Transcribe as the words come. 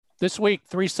This week,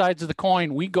 Three Sides of the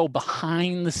Coin, we go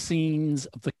behind the scenes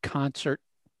of the concert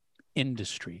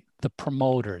industry, the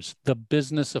promoters, the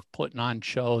business of putting on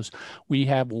shows. We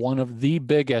have one of the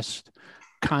biggest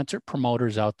concert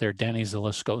promoters out there, Danny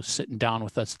Zelisko, sitting down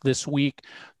with us this week,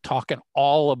 talking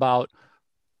all about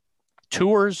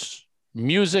tours,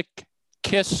 music,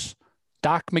 Kiss,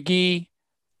 Doc McGee,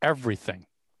 everything.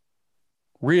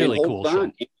 Really cool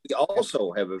show. We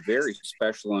also have a very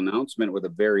special announcement with a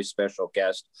very special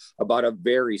guest about a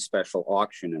very special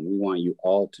auction, and we want you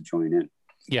all to join in.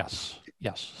 Yes.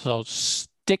 So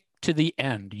stick to the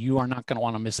end. You are not going to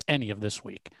want to miss any of this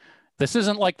week. This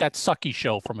isn't like that sucky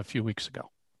show from a few weeks ago.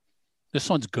 This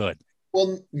one's good.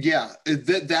 Well, yeah,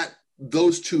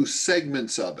 those two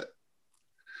segments of it,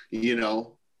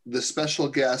 the special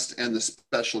guest and the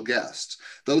special guest,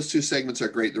 those two segments are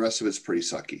great. The rest of it's pretty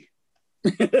sucky.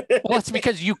 Well, it's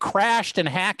because you crashed and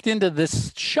hacked into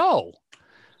this show.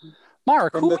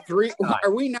 Mark, are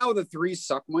we now the three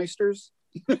Suckmeisters?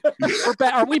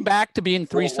 Are we back to being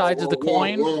three sides of the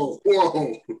coin?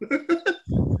 Whoa.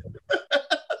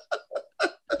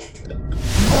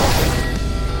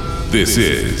 This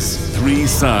is Three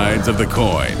Sides of the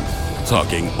Coin,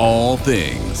 talking all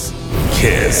things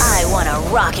Kiss. I want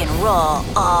to rock and roll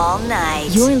all night.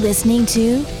 You're listening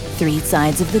to Three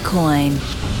Sides of the Coin.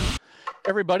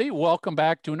 Everybody, welcome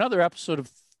back to another episode of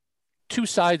Two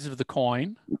Sides of the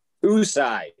Coin. Two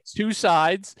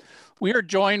sides. We are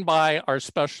joined by our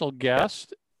special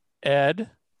guest, Ed.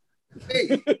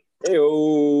 Hey.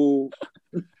 Hey-o.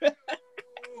 By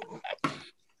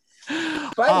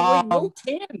the way, no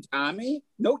tan, Tommy.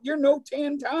 No, you're no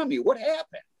tan, Tommy. What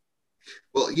happened?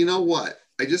 Well, you know what?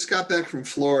 I just got back from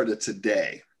Florida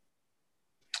today,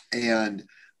 and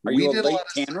we did a late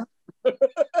tanner.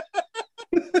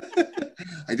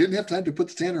 I didn't have time to put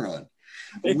the tanner on.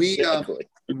 Exactly.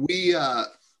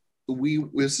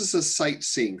 This is a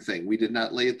sightseeing thing. We did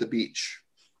not lay at the beach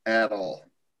at all.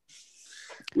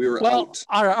 We were out.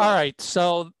 All right.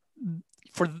 So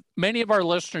for many of our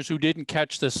listeners who didn't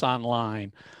catch this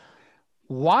online,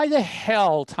 why the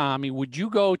hell, Tommy, would you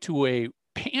go to a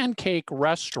pancake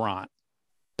restaurant,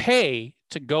 pay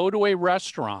to go to a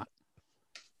restaurant,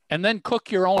 and then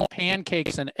cook your own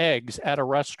pancakes and eggs at a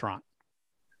restaurant?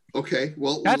 Okay,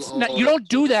 well, you don't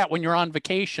do that when you're on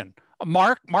vacation.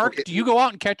 Mark, okay. Do you go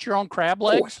out and catch your own crab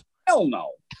legs? Oh, hell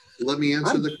no. Let me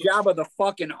answer I'm Jabba the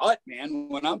fucking Hutt, man.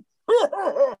 When I'm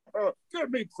give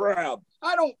me crab,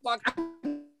 I don't fuck.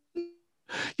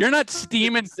 You're not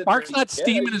steaming. Mark's not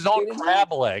steaming his own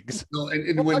crab legs. No,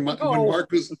 and when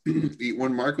Mark was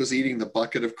eating the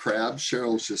bucket of crabs,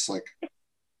 Cheryl was just like.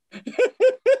 Okay,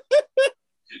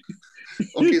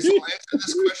 so I'll answer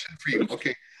this question for you.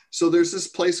 Okay. So there's this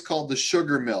place called the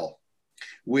Sugar Mill,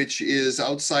 which is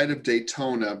outside of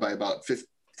Daytona by about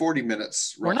 40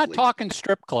 minutes. Roughly. We're not talking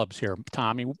strip clubs here,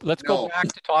 Tommy. Let's go back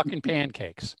to talking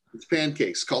pancakes. It's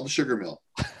pancakes, called the Sugar Mill.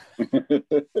 And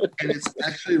it's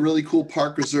actually a really cool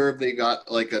park reserve. They got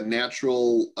like a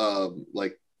natural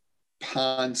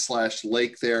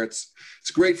pond/lake there. It's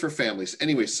great for families.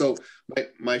 Anyway, so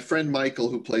my friend Michael,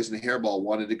 who plays in the hairball,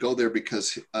 wanted to go there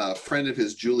because a friend of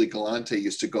his, Julie Galante,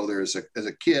 used to go there as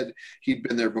a kid. He'd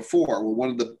been there before. Well, one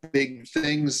of the big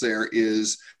things there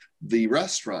is the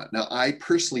restaurant. Now, I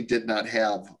personally did not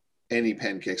have any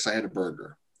pancakes. I had a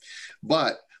burger.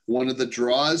 But one of the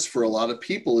draws for a lot of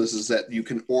people is that you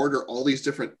can order all these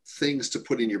different things to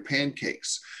put in your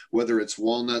pancakes, whether it's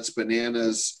walnuts,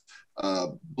 bananas,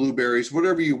 blueberries,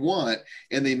 whatever you want,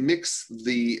 and they mix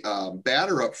the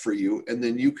batter up for you, and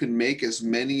then you can make as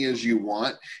many as you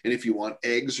want. And if you want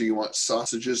eggs or you want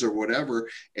sausages or whatever,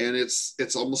 and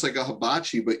it's almost like a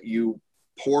hibachi, but you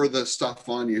pour the stuff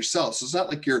on yourself. So it's not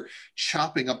like you're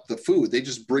chopping up the food. They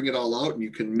just bring it all out, and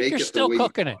you can make it. You're still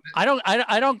cooking it. I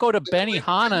don't go to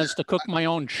Benihana's to cook my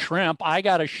own shrimp. I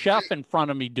got a chef in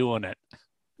front of me doing it.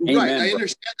 Right, amen, I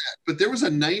understand that, but there was a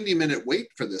 90-minute wait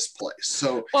for this place.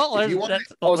 So, there's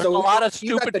a lot of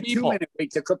stupid people. 2-minute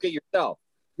wait to cook it yourself.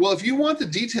 Well, if you want the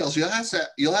details, you'll have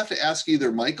to ask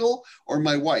either Michael or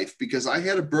my wife, because I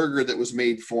had a burger that was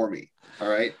made for me. All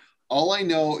right, all I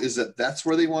know is that that's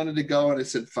where they wanted to go, and I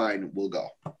said, "Fine, we'll go."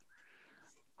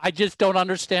 I just don't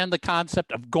understand the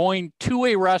concept of going to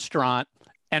a restaurant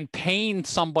and paying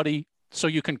somebody so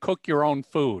you can cook your own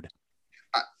food.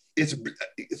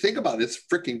 Think about it. It's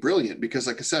freaking brilliant because,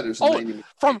 like I said, there's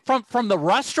from the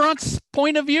restaurant's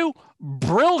point of view,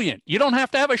 brilliant. You don't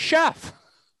have to have a chef.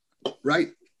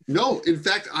 Right. No, in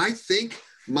fact, I think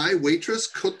my waitress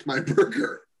cooked my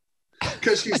burger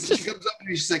because she comes up and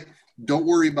she's like, "Don't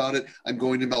worry about it. I'm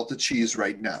going to melt the cheese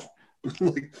right now."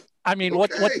 I mean,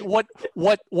 okay.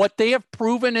 What they have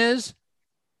proven is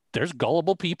there's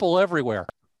gullible people everywhere.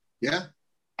 Yeah.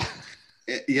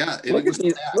 Yeah.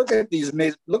 Look at these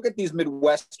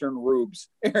Midwestern rubes.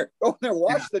 Here, go there,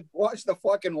 watch the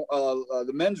fucking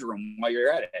the men's room while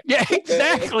you're at it. Yeah,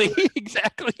 exactly.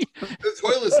 Exactly. The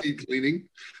toilets need cleaning.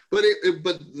 But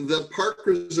the park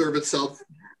reserve itself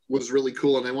was really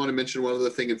cool. And I want to mention one other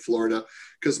thing in Florida,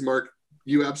 because Mark,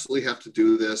 you absolutely have to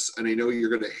do this. And I know you're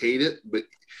going to hate it, but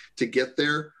to get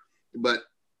there, but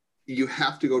you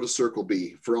have to go to Circle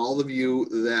B. For all of you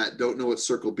that don't know what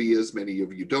Circle B is, many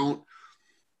of you don't.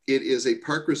 It is a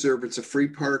park reserve. It's a free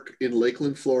park in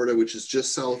Lakeland, Florida, which is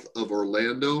just south of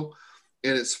Orlando.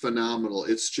 And it's phenomenal.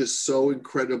 It's just so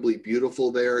incredibly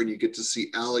beautiful there. And you get to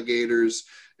see alligators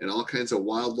and all kinds of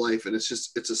wildlife. And it's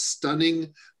a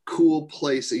stunning, cool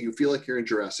place that you feel like you're in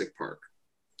Jurassic Park.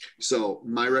 So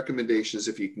my recommendation is,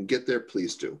 if you can get there,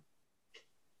 please do.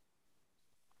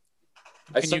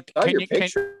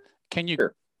 Can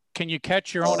you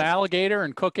catch your own alligator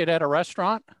and cook it at a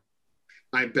restaurant?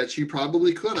 I bet you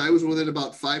probably could. I was within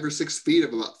about 5 or 6 feet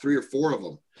of about 3 or 4 of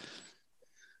them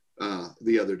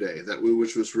the other day,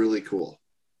 which was really cool.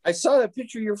 I saw that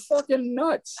picture. You're fucking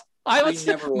nuts.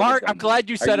 Mark, I'm glad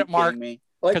you said it, Mark.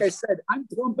 Like I said, I'm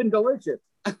plump and delicious.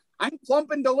 I'm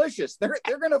plump and delicious. They're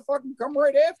gonna fucking come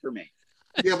right after me.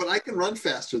 Yeah, but I can run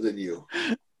faster than you.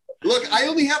 Look, I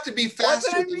only have to be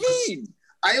faster. What does that mean?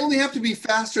 I only have to be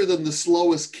faster than the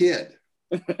slowest kid.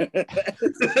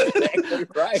 Exactly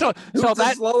right. So that's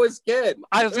the slowest kid.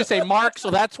 I was gonna say, Mark, so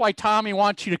that's why Tommy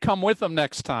wants you to come with him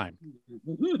next time.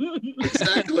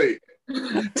 Exactly.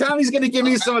 Tommy's gonna give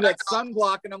me some of that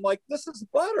sunblock, and I'm like, this is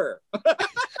butter.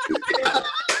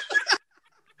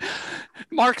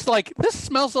 Mark's like, this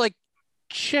smells like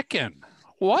chicken.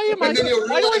 Why do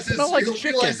I smell like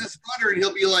chicken? Realize it's butter, and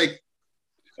he'll be like,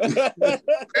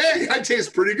 hey, I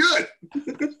taste pretty good.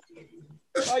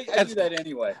 I do that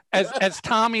anyway. As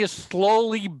Tommy is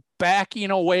slowly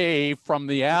backing away from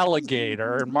the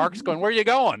alligator, and Mark's going, "Where are you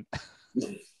going?"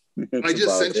 I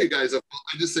just sent you guys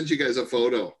a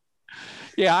photo.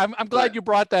 Yeah, I'm glad you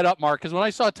brought that up, Mark, because when I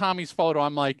saw Tommy's photo,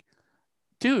 I'm like,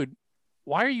 dude,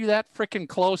 why are you that freaking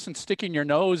close and sticking your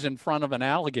nose in front of an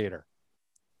alligator?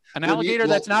 An alligator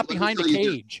that's not behind a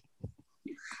cage.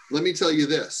 Let me tell you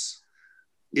this.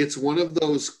 It's one of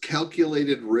those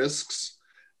calculated risks.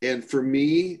 And for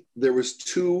me, there was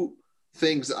 2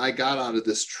 things I got out of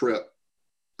this trip.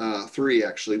 3,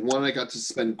 actually. One, I got to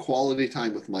spend quality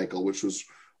time with Michael, which was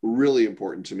really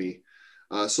important to me.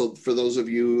 So for those of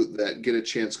you that get a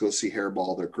chance, go see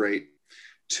Hairball. They're great.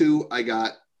 2, I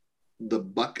got the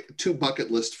 2 bucket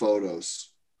list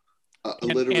photos,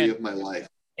 literally of my life.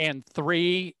 And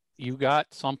 3, you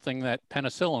got something that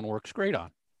penicillin works great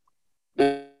on.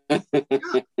 Yeah,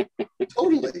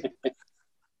 totally.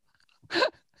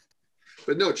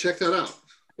 But no, check that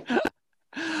out.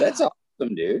 That's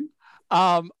awesome, dude.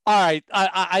 All right.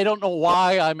 I don't know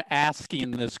why I'm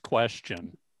asking this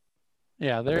question.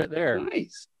 Yeah, there.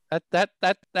 Nice. That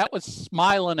was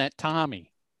smiling at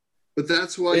Tommy. But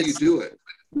that's why you do it.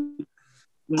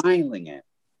 Smiling at.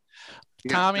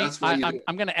 Tommy,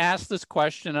 I'm going to ask this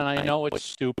question, and I know it's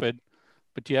stupid,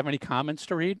 but do you have any comments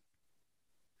to read?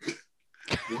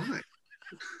 Why?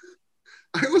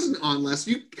 I wasn't on last.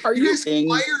 You guys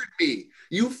fired me.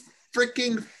 You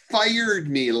freaking fired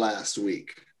me last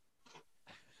week.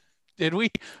 Did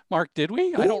we, Mark? Did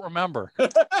we? I don't remember.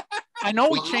 I know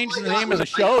we changed the name of the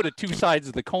show to 2 Sides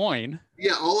of the Coin.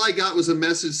 Yeah, all I got was a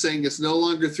message saying it's no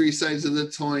longer 3 sides of the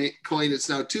coin. It's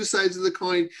now 2 sides of the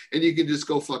coin, and you can just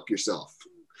go fuck yourself.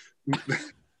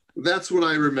 That's what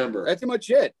I remember. That's pretty much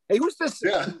it. Hey, who's this?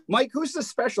 Yeah. Mike, who's the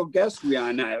special guest we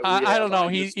on? I don't know.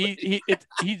 He's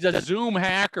a Zoom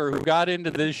hacker who got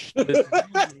into this Zoom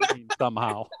meeting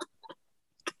somehow.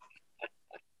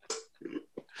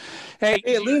 Hey,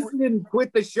 at least he didn't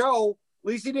quit the show. At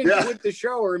least he didn't quit the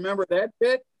show. Remember that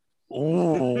bit?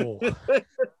 Oh.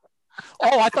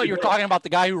 Oh, I thought you were talking about the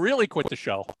guy who really quit the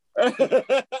show.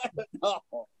 No.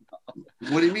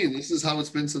 What do you mean? This is how it's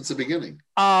been since the beginning.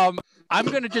 I'm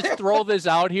going to just throw this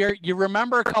out here. You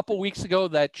remember a couple weeks ago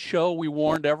that show we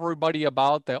warned everybody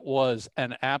about that was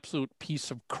an absolute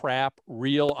piece of crap,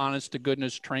 real honest to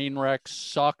goodness train wreck,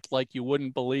 sucked like you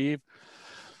wouldn't believe?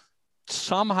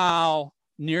 Somehow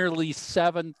nearly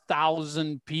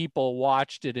 7,000 people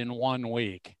watched it in 1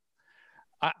 week.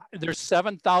 There's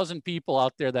 7,000 people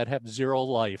out there that have 0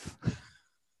 life.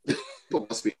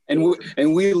 And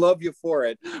we love you for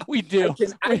it. We do.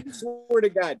 I swear to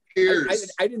God,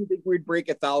 I didn't think we'd break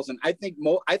 1,000. I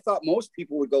thought most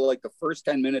people would go like the first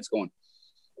 10 minutes going.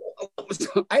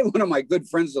 I had one of my good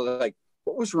friends was like,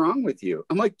 what was wrong with you?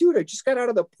 I'm like, dude, I just got out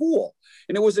of the pool.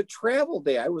 And it was a travel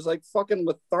day. I was like fucking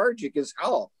lethargic as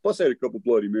hell. Plus I had a couple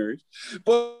Bloody Marys.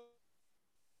 But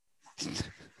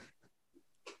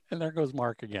and there goes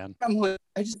Mark again. I'm like,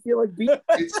 I just feel like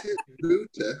it's his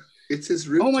route. It's his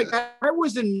route. Oh my God. I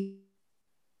was in.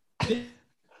 You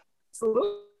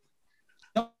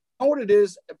know what it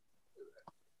is?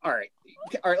 All right,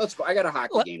 let's go. I got a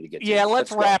hockey game to get to. Yeah,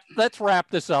 let's wrap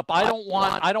this up. I don't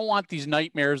want these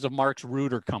nightmares of Mark's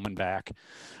Reuter coming back.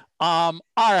 All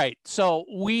right, so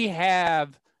we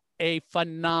have a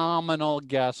phenomenal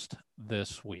guest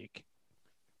this week.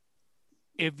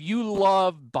 If you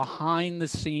love behind the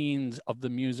scenes of the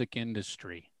music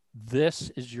industry,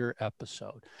 this is your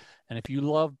episode. And if you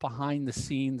love behind the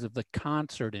scenes of the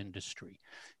concert industry,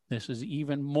 this is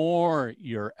even more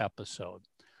your episode.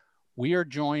 We are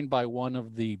joined by one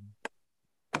of the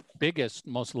biggest,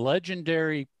 most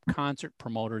legendary concert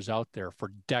promoters out there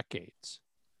for decades.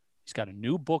 He's got a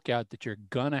new book out that you're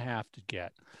going to have to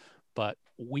get. But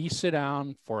we sit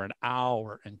down for an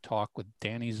hour and talk with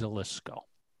Danny Zelisko.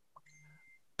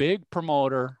 Big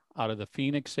promoter out of the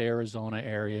Phoenix, Arizona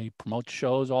area. He promotes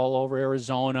shows all over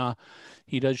Arizona.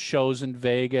 He does shows in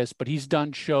Vegas, but he's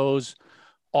done shows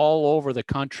all over the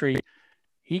country.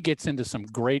 He gets into some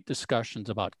great discussions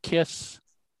about Kiss,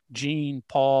 Gene,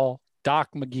 Paul, Doc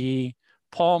McGee,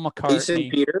 Paul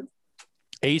McCartney,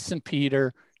 Ace and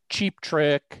Peter, Cheap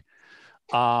Trick.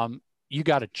 You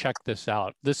got to check this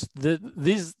out. This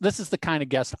is the kind of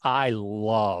guest I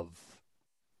love.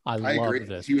 I love agree.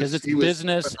 this because it's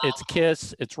business, it's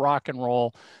Kiss, it's rock and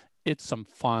roll. It's some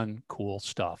fun, cool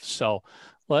stuff. So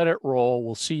let it roll.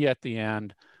 We'll see you at the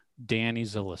end. Danny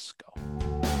Zelisko.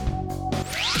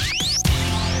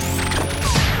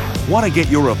 Want to get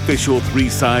your official 3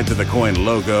 Sides of the Coin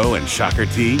logo and shocker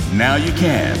tee? Now you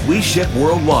can. We ship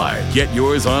worldwide. Get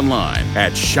yours online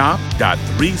at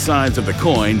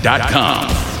shop.3sidesofthecoin.com.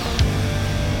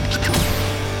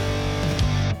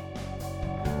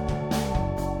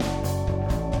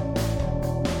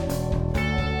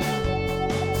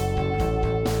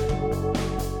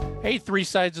 Hey, 3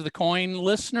 Sides of the Coin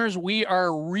listeners, we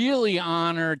are really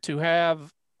honored to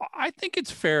have, I think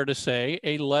it's fair to say,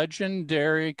 a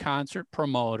legendary concert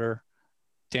promoter,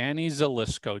 Danny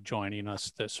Zelisko, joining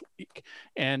us this week.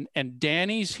 And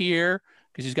Danny's here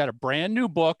because he's got a brand new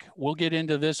book. We'll get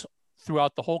into this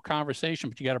throughout the whole conversation,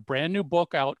 but you got a brand new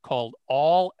book out called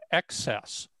All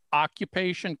Excess,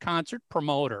 Occupation Concert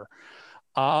Promoter.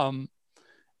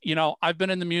 You know, I've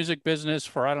been in the music business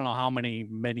for I don't know how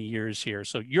many years here.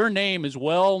 So your name is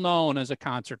well known as a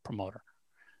concert promoter.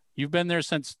 You've been there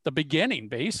since the beginning,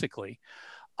 basically.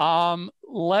 And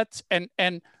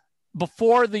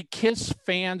before the Kiss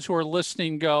fans who are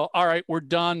listening go, all right, we're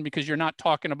done because you're not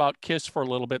talking about Kiss for a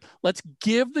little bit. Let's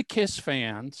give the Kiss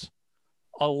fans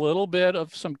a little bit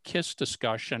of some Kiss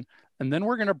discussion, and then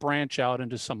we're going to branch out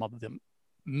into some of the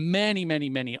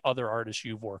many other artists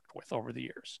you've worked with over the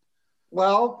years.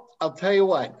 Well, I'll tell you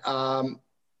what.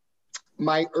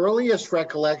 My earliest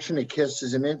recollection of Kiss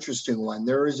is an interesting one.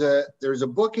 There's a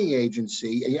booking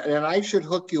agency, and I should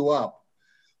hook you up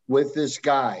with this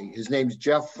guy. His name's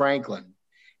Jeff Franklin,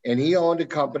 and he owned a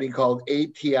company called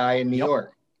ATI in New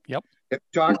York. Yep. Have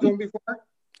you talked to him before?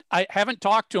 I haven't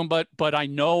talked to him, but I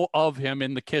know of him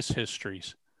in the Kiss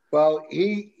histories. Well,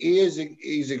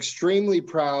 he's extremely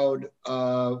proud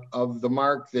of the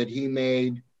mark that he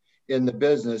made in the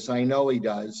business. I know he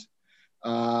does.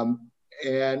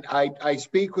 And I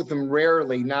speak with him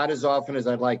rarely, not as often as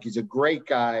I'd like. He's a great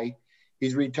guy.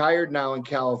 He's retired now in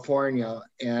California,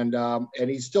 and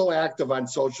he's still active on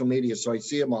social media, so I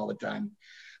see him all the time.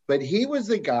 But he was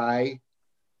the guy,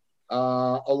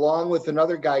 along with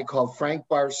another guy called Frank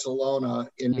Barcelona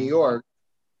in New York,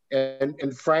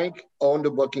 and Frank owned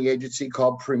a booking agency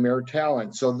called Premier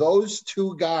Talent. So those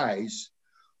two guys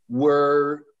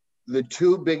were the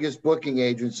two biggest booking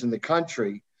agents in the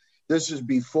country. This is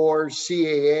before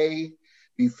CAA,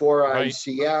 before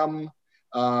ICM.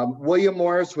 William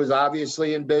Morris was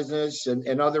obviously in business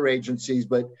and other agencies,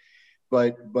 but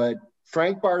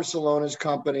Frank Barcelona's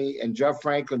company and Jeff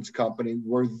Franklin's company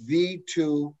were the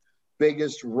two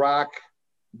biggest rock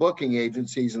booking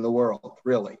agencies in the world,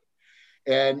 really.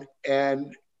 And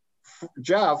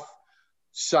Jeff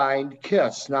signed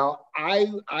Kiss. Now,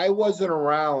 I wasn't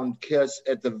around Kiss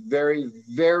at the very,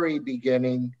 very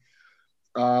beginning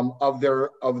of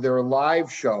their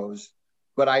live shows,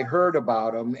 but I heard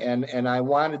about them and I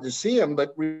wanted to see them.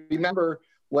 But remember,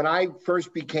 when I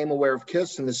first became aware of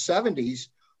Kiss in the 70s,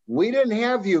 we didn't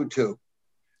have YouTube.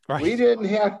 Right. We didn't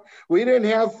have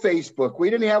Facebook. We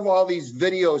didn't have all these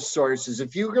video sources.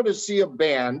 If you were going to see a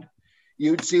band,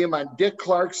 You'd see him on Dick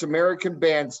Clark's American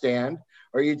Bandstand,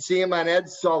 or you'd see him on Ed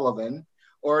Sullivan,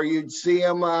 or you'd see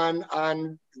him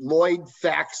on Lloyd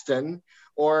Thaxton,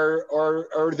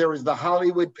 or there was the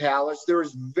Hollywood Palace. There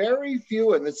was very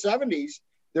few in the 70s.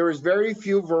 There was very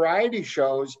few variety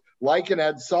shows like an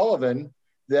Ed Sullivan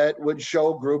that would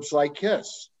show groups like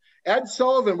Kiss. Ed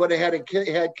Sullivan would have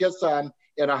had Kiss on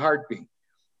in a heartbeat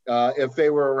if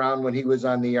they were around when he was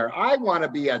on the air. I want to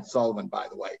be Ed Sullivan, by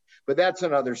the way, but that's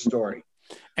another story.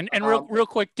 And real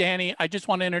quick, Danny, I just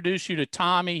want to introduce you to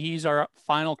Tommy. He's our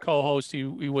final co-host. He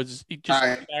just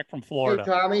got back from Florida.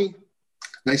 Hey, Tommy.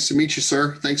 Nice to meet you,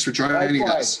 sir. Thanks for joining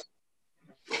us.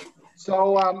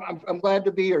 So I'm glad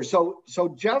to be here. So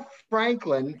Jeff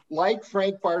Franklin, like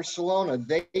Frank Barcelona,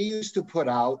 they used to put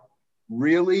out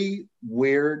really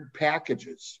weird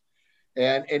packages.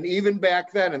 And even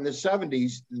back then in the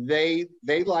 70s, they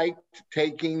liked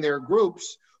taking their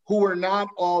groups who were not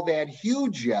all that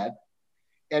huge yet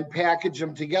and package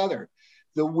them together.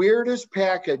 The weirdest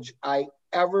package I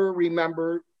ever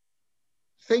remember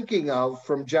thinking of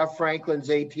from Jeff Franklin's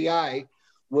ATI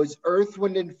was Earth,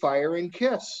 Wind and Fire and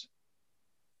Kiss.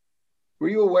 Were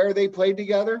you aware they played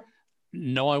together?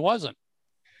 No, I wasn't.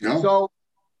 No. So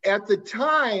at the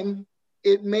time,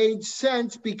 it made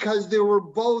sense because they were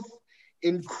both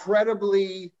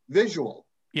incredibly visual.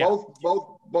 Yeah.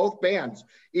 Both bands,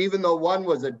 even though one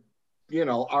was a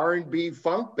R&B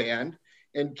funk band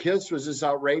and Kiss was this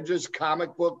outrageous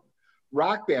comic book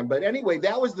rock band. But anyway,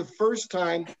 that was the first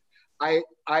time I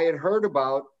had heard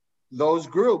about those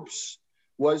groups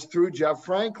was through Jeff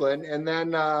Franklin. And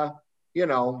then,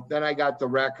 then I got the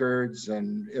records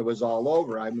and it was all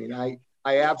over. I mean, I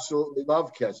absolutely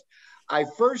love Kiss. I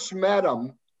first met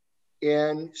them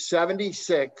in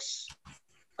 76.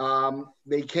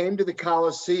 They came to the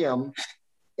Coliseum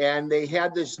and they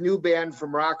had this new band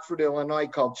from Rockford, Illinois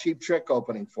called Cheap Trick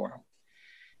opening for them.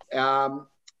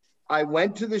 I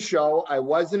went to the show. I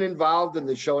wasn't involved in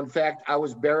the show. In fact,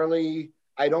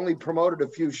 I'd only promoted a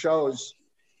few shows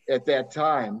at that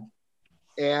time.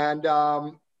 And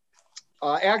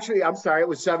actually, I'm sorry, it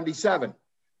was 77.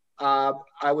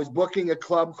 I was booking a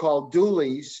club called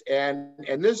Dooley's, and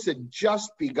this had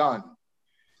just begun.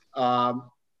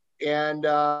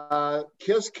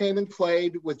 Kiss came and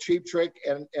played with Cheap Trick,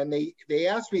 and they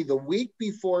asked me the week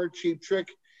before Cheap Trick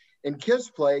and Kiss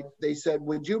played, they said,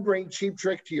 would you bring Cheap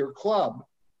Trick to your club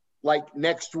like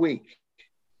next week?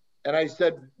 And I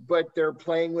said, but they're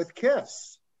playing with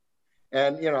Kiss.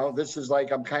 And, this is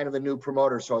like, I'm kind of a new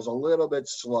promoter, so I was a little bit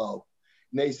slow.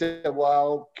 And they said,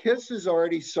 well, Kiss is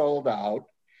already sold out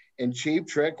and Cheap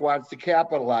Trick wants to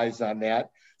capitalize on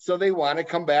that. So they want to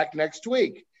come back next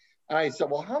week. And I said,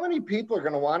 well, how many people are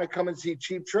going to want to come and see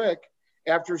Cheap Trick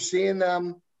after seeing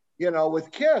them,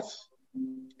 with Kiss?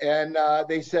 And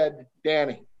they said,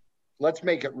 Danny, let's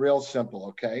make it real simple,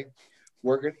 okay?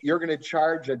 You're going to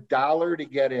charge $1 to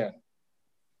get in.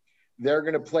 They're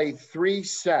going to play 3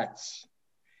 sets,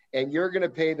 and you're going to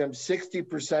pay them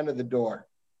 60% of the door.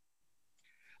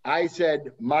 I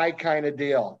said, my kind of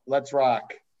deal. Let's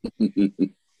rock.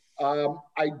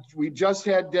 We just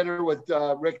had dinner with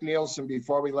Rick Nielsen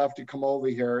before we left to come over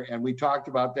here, and we talked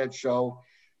about that show.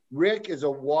 Rick is a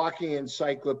walking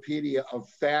encyclopedia of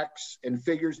facts and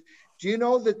figures. Do you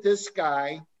know that this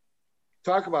guy,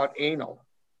 talk about anal,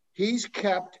 he's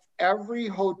kept every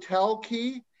hotel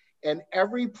key and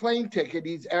every plane ticket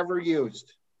he's ever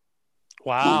used.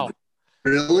 Wow.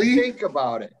 Really? Think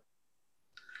about it.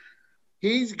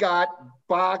 He's got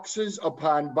boxes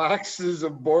upon boxes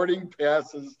of boarding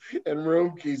passes and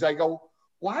room keys. I go,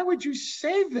 why would you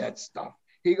save that stuff?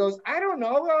 He goes, I don't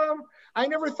know. I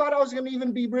never thought I was going to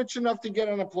even be rich enough to get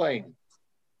on a plane.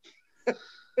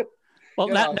 Well,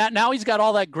 now he's got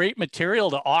all that great material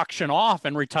to auction off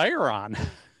and retire on.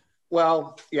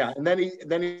 Well, yeah, and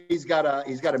then he's got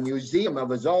a museum of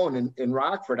his own in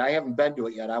Rockford. I haven't been to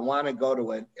it yet. I want to go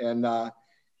to it, and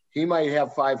he might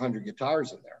have 500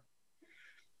 guitars in there.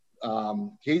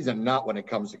 He's a nut when it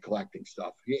comes to collecting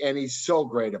stuff, and he's so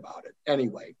great about it.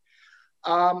 Anyway,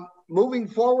 moving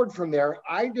forward from there,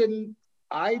 I didn't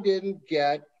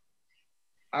get.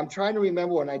 I'm trying to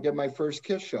remember when I did my first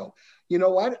Kiss show. You know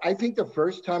what? I think the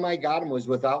first time I got him was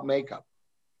without makeup.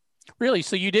 Really?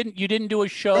 So you didn't do a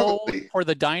show for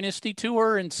the Dynasty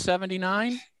tour in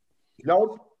 '79?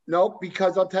 Nope.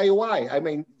 Because I'll tell you why. I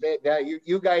mean,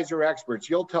 you guys are experts.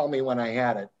 You'll tell me when I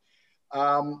had it.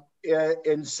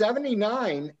 In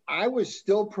 '79, I was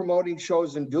still promoting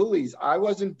shows in Dooley's. I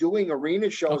wasn't doing arena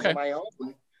shows on my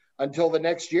own until the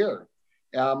next year.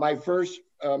 My first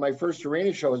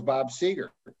arena show was Bob Seger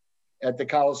at the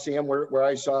Coliseum where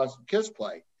I saw Kiss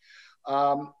play.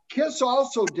 Kiss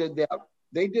also did that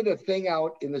they did a thing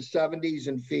out in the 70s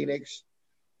in Phoenix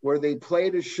where they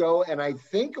played a show, and I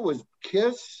think it was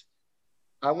Kiss.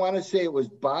 I want to say it was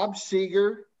Bob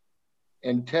Seger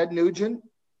and Ted Nugent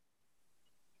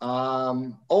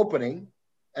opening,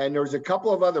 and there was a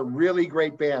couple of other really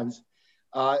great bands.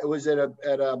 It was at a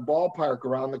ballpark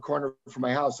around the corner from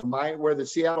my house, where the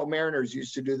Seattle Mariners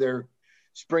used to do their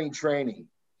spring training.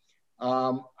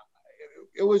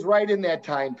 It was right in that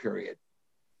time period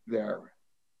there.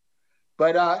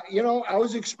 But, you know, I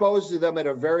was exposed to them at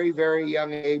a very, very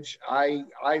young age. I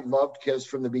loved Kiss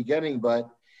from the beginning, but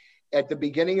at the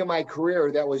beginning of my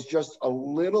career, that was just a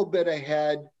little bit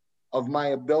ahead of my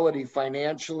ability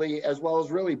financially, as well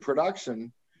as really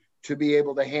production, to be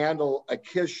able to handle a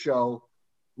Kiss show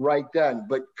right then.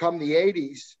 But come the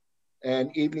 80s,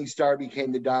 and Evening Star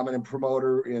became the dominant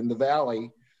promoter in the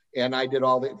Valley, and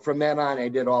from then on, I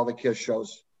did all the Kiss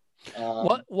shows.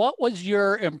 What was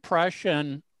your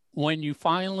impression when you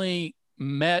finally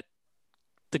met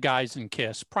the guys in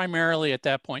Kiss, primarily at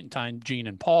that point in time, Gene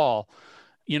and Paul,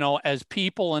 you know, as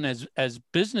people and as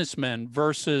businessmen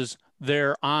versus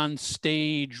their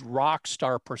on-stage rock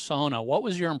star persona? What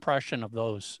was your impression of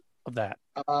that?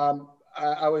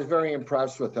 I was very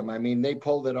impressed with them. I mean, they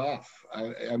pulled it off.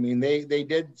 I mean, they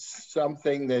did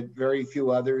something that very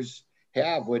few others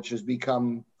have, which has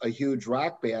become a huge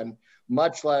rock band,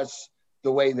 much less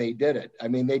the way they did it. I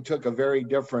mean, they took a very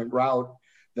different route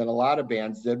than a lot of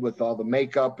bands did, with all the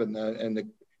makeup and the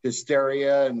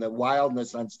hysteria and the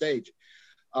wildness on stage.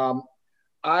 I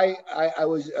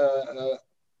was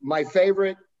my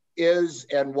favorite is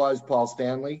and was Paul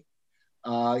Stanley.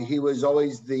 He was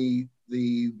always the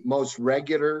most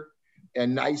regular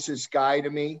and nicest guy to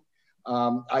me.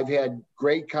 I've had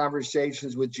great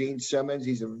conversations with Gene Simmons.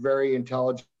 He's a very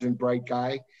intelligent, bright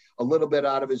guy. A little bit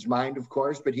out of his mind, of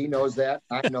course, but he knows that.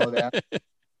 I know that.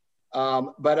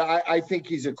 But I think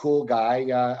he's a cool guy.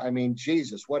 I mean,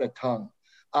 Jesus, what a tongue.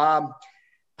 That's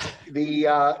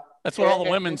what all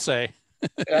the women say.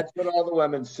 That's what all the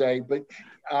women say. But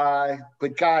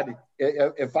God,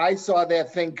 if I saw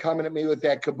that thing coming at me with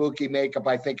that kabuki makeup,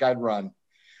 I think I'd run.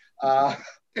 But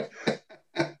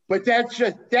that's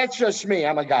just me.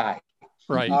 I'm a guy.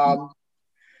 Right.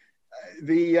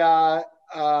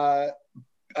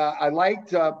 I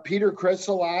liked Peter Criss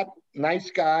a lot.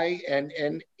 Nice guy.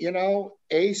 And you know,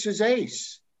 Ace is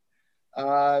Ace.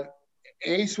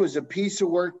 Ace was a piece of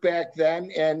work back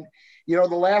then. And, you know,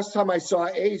 the last time I saw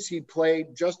Ace, he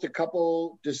played just a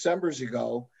couple Decembers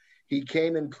ago. He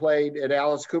came and played at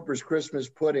Alice Cooper's Christmas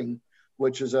Pudding,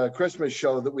 which is a Christmas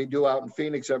show that we do out in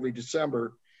Phoenix every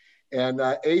December. And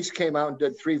Ace came out and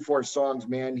did 3-4 songs,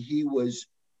 man. He was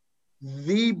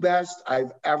the best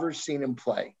I've ever seen him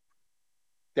play.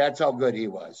 That's how good he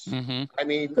was. Mm-hmm. I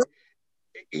mean,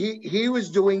 he was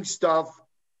doing stuff,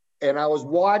 and I was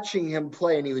watching him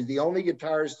play, and he was the only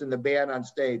guitarist in the band on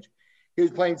stage. He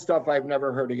was playing stuff I've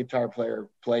never heard a guitar player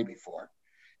play before.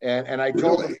 And I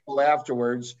told him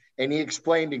afterwards, and he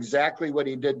explained exactly what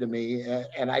he did to me,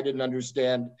 and I didn't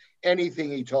understand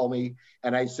anything he told me.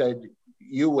 And I said,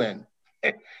 "You win."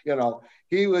 You know,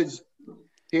 he was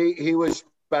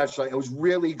special. It was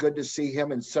really good to see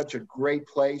him in such a great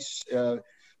place,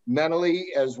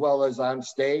 mentally as well as on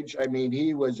stage. I mean,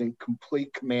 he was in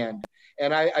complete command.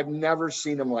 And I've never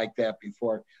seen him like that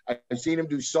before. I've seen him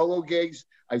do solo gigs.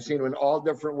 I've seen him in all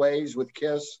different ways with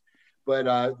Kiss,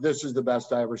 but this is the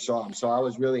best I ever saw him. So I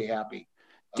was really happy.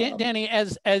 Danny,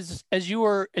 as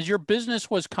your business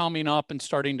was coming up and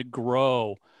starting to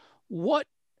grow, what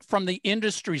from the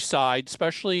industry side,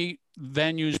 especially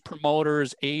venues,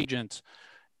 promoters, agents,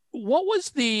 what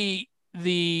was the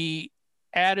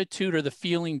attitude or the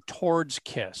feeling towards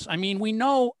Kiss? I mean, we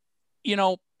know, you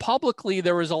know, publicly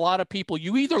there was a lot of people,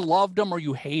 you either loved them or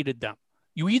you hated them.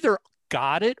 You either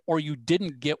got it or you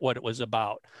didn't get what it was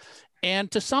about. And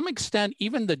to some extent,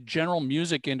 even the general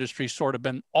music industry sort of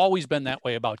always been that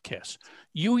way about Kiss.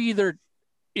 You either,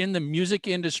 in the music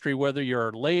industry, whether you're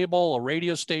a label, a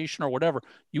radio station or whatever,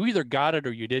 you either got it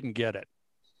or you didn't get it.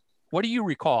 What do you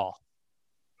recall?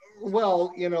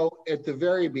 Well, you know, at the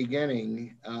very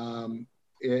beginning,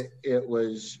 it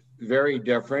was very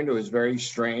different. It was very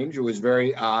strange. It was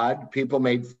very odd. People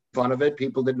made fun of it.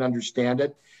 People didn't understand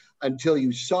it until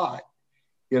you saw it,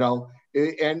 you know.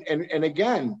 And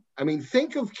again, I mean,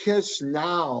 think of Kiss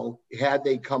now had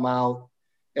they come out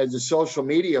as a social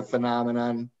media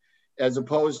phenomenon, as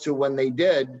opposed to when they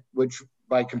did, which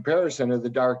by comparison are the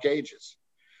dark ages.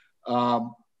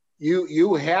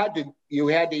 You had to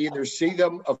either see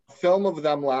them, a film of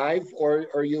them live,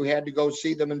 or you had to go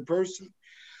see them in person.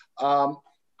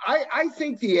 I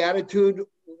think the attitude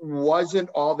wasn't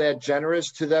all that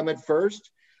generous to them at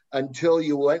first. until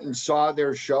you went and saw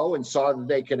their show and saw that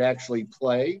they could actually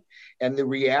play, and the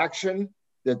reaction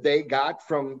that they got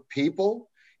from people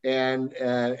and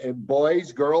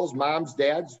boys, girls, moms,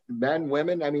 dads, men,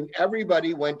 women. I mean,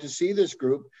 everybody went to see this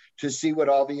group to see what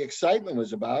all the excitement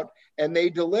was about, and they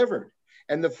delivered.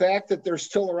 And the fact that they're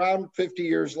still around 50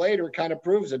 years later kind of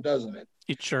proves it, doesn't it?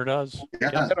 It sure does.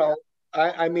 Yeah. You know,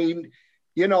 I mean,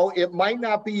 you know, it might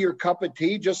not be your cup of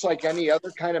tea, just like any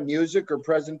other kind of music or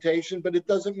presentation, but it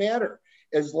doesn't matter.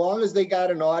 As long as they got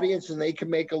an audience and they can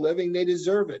make a living, they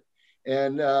deserve it.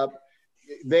 And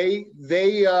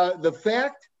the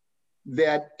fact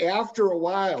that after a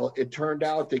while it turned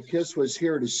out that KISS was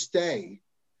here to stay,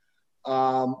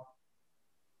 and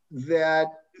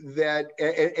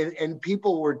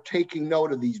people were taking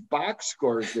note of these box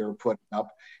scores they were putting up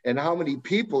and how many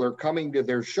people are coming to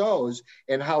their shows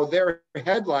and how they're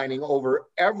headlining over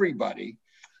everybody.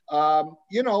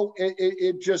 You know,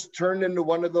 it just turned into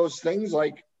one of those things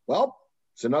like, well,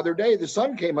 it's another day. The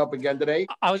sun came up again today.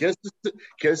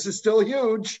 KISS is still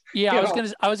huge. Yeah,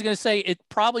 I was gonna say it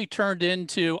probably turned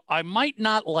into, I might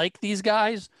not like these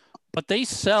guys, but they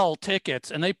sell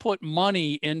tickets and they put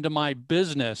money into my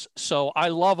business, so I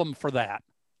love them for that.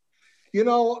 You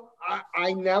know,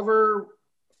 I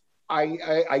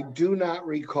do not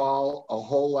recall a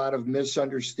whole lot of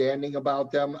misunderstanding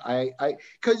about them.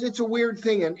 Because it's a weird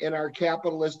thing in our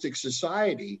capitalistic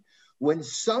society. When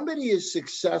somebody is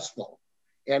successful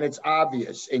and it's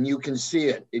obvious and you can see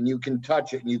it and you can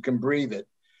touch it and you can breathe it,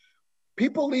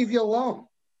 people leave you alone.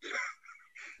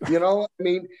 You know, I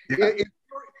mean, yeah.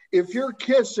 If you're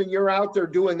KISS and you're out there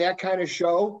doing that kind of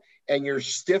show and you're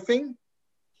stiffing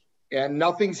and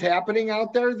nothing's happening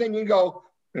out there, then you go,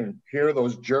 here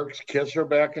those jerks KISS are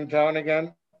back in town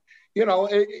again. You know,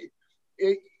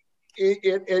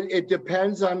 it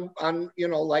depends on, you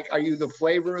know, like, are you the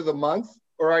flavor of the month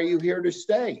or are you here to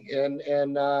stay?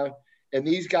 And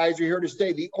these guys are here to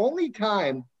stay. The only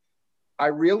time I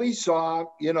really saw,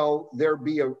 you know, there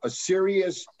be a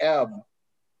serious ebb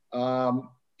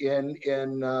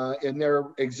in their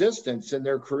existence, in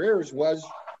their careers, was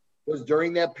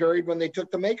during that period when they took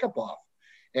the makeup off.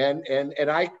 And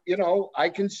I, you know, I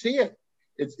can see it.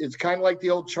 It's kind of like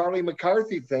the old Charlie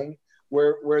McCarthy thing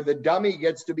where the dummy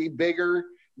gets to be bigger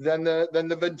than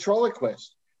the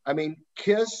ventriloquist. I mean,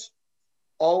 KISS,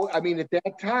 at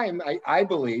that time, I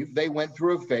believe they went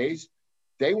through a phase.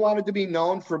 They wanted to be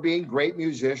known for being great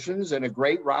musicians and a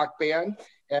great rock band.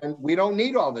 And we don't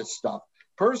need all this stuff.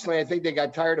 Personally, I think they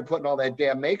got tired of putting all that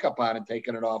damn makeup on and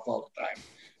taking it off all the time.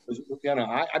 You know,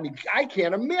 I mean, I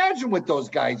can't imagine what those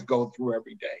guys go through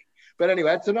every day. But anyway,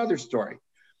 that's another story.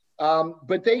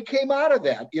 But they came out of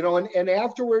that, you know, and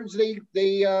afterwards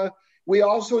we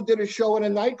also did a show in a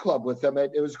nightclub with them.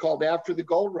 It was called After the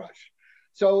Gold Rush.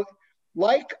 So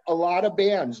like a lot of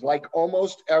bands, like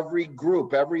almost every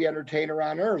group, every entertainer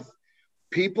on earth,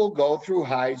 people go through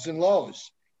highs and lows.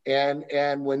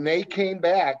 And when they came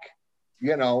back,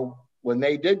 you know, when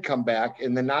they did come back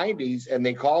in the 90s and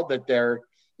they called it their,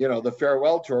 you know, the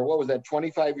farewell tour, what was that,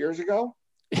 25 years ago?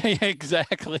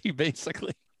 Exactly,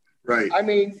 basically. Right. I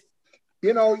mean,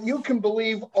 you know, you can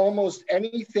believe almost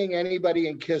anything anybody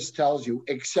in KISS tells you,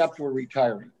 except we're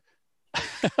retiring.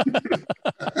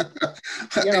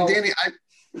 You know, and Danny,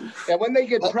 and when they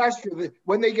get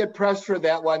pressed for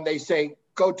that one, they say,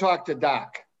 "Go talk to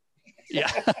Doc." Yeah.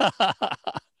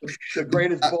 The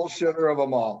greatest bullshitter of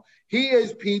them all. He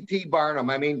is P.T. Barnum.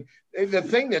 I mean, the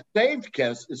thing that saved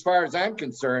KISS, as far as I'm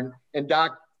concerned, and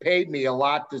Doc paid me a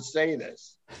lot to say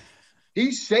this,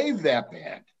 he saved that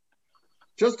band.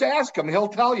 Just ask him, he'll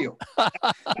tell you.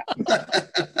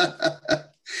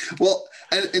 Well,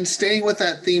 and staying with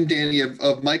that theme, Danny,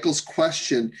 of Michael's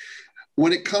question,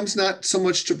 when it comes not so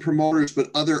much to promoters, but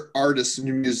other artists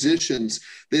and musicians,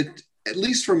 that at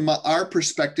least from our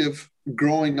perspective,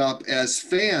 growing up as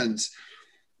fans,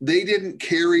 they didn't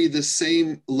carry the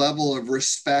same level of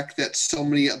respect that so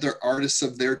many other artists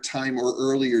of their time or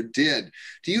earlier did.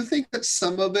 Do you think that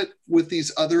some of it with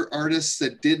these other artists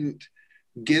that didn't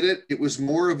get it, it was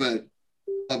more of a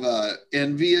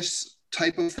envious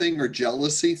type of thing or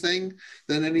jealousy thing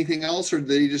than anything else, or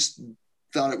they just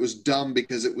thought it was dumb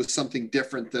because it was something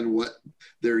different than what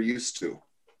they're used to?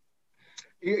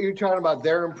 You're talking about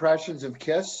their impressions of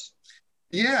KISS?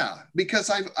 Yeah, because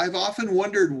I've often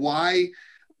wondered why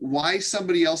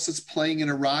somebody else that's playing in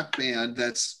a rock band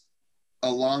that's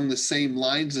along the same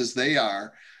lines as they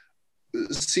are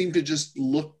seem to just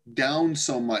look down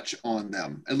so much on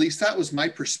them. At least that was my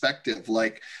perspective.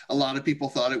 Like, a lot of people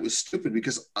thought it was stupid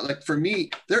because, like, for me,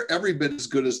 they're every bit as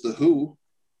good as the Who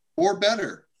or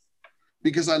better.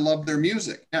 because I love their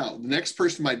music. Now, the next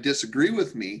person might disagree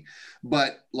with me,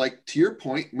 but like to your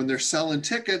point, when they're selling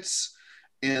tickets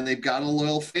and they've got a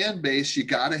loyal fan base, you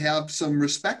got to have some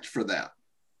respect for that.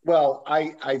 Well,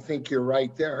 I think you're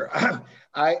right there.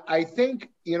 I think,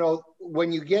 you know,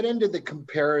 when you get into the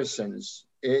comparisons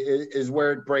is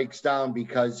where it breaks down,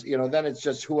 because, you know, then it's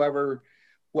just whatever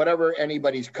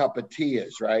anybody's cup of tea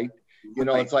is, right? You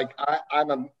know, it's like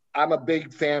I'm a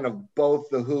big fan of both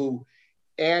The Who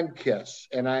and Kiss,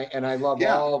 and I love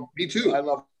all. Me too. I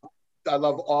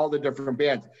love all the different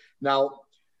bands. Now,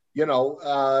 you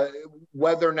know,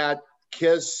 whether or not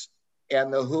Kiss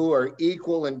and The Who are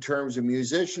equal in terms of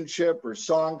musicianship or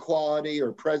song quality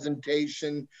or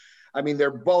presentation, I mean,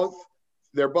 they're both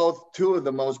two of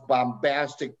the most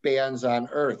bombastic bands on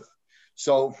earth.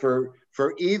 So for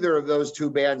either of those two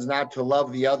bands not to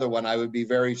love the other one, I would be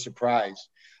very surprised.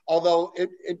 Although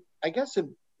I guess it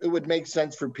would make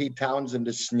sense for Pete Townsend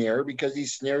to sneer, because he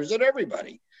sneers at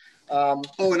everybody. And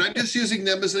I'm just using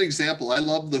them as an example. I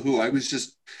love The Who. I was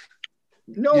just...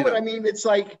 No, but I mean, it's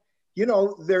like, you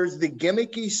know, there's the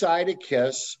gimmicky side of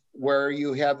Kiss where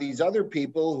you have these other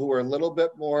people who are a little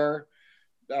bit more,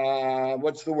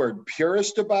 what's the word,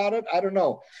 purist about it? I don't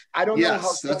know. I don't know how.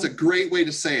 Yes, that's a great way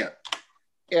to say it.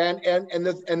 And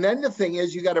then the thing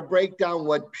is, you got to break down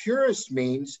what purist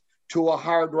means to a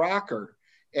hard rocker.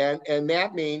 And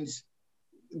that means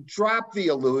drop the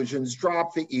illusions,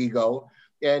 drop the ego.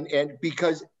 And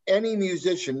because any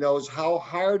musician knows how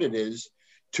hard it is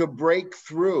to break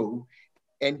through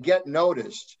and get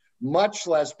noticed, much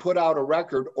less put out a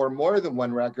record or more than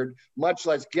one record, much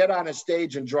less get on a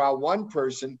stage and draw one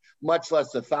person, much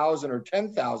less 1,000 or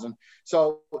 10,000.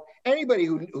 So anybody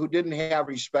who didn't have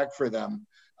respect for them,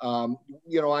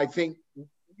 you know, I think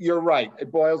you're right.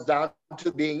 It boils down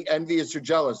to being envious or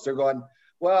jealous. They're going,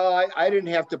 well, I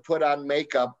didn't have to put on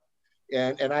makeup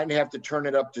and I didn't have to turn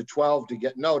it up to 12 to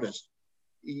get noticed.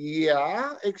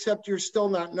 Yeah, except you're still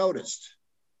not noticed.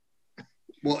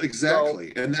 Well,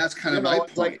 exactly. So, and that's kind of my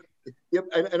point. Like,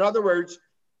 in other words,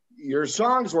 your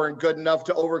songs weren't good enough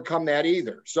to overcome that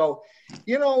either. So,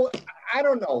 you know, I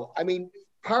don't know. I mean,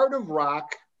 part of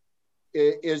rock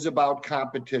is about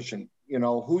competition. You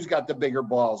know, who's got the bigger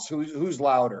balls? Who's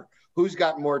louder? Who's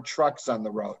got more trucks on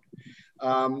the road?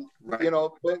 Right. You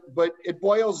know, but it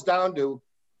boils down to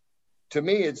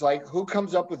me, it's like, who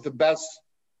comes up with the best,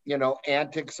 you know,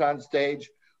 antics on stage?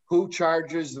 Who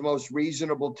charges the most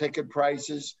reasonable ticket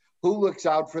prices? Who looks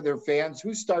out for their fans?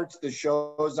 Who starts the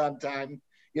shows on time?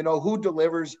 You know, who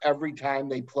delivers every time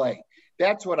they play?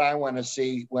 That's what I want to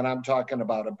see when I'm talking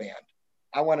about a band.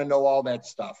 I want to know all that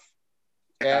stuff.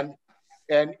 And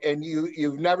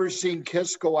you've never seen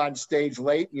Kiss go on stage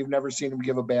late. You've never seen them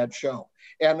give a bad show.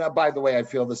 And by the way, I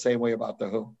feel the same way about The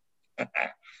Who.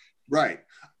 Right.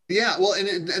 Yeah, well,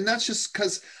 and that's just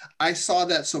because I saw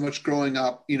that so much growing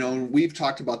up, you know, and we've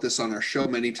talked about this on our show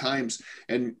many times.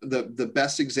 And the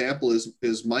best example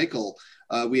is Michael.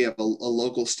 We have a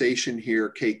local station here,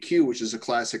 KQ, which is a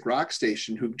classic rock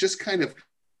station, who just kind of...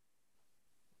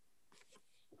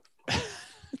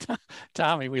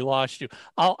 Tommy, we lost you.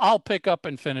 I'll pick up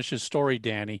and finish his story,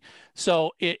 Danny.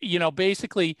 So, you know,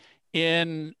 basically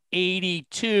in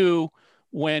 '82,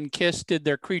 when Kiss did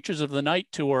their Creatures of the Night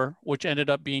tour, which ended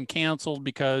up being canceled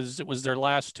because it was their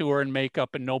last tour in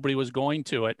makeup and nobody was going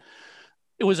to it.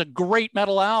 It was a great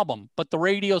metal album, but the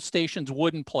radio stations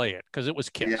wouldn't play it because it was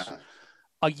Kiss. Yeah.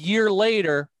 A year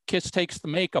later, Kiss takes the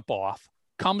makeup off,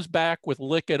 comes back with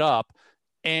Lick It Up,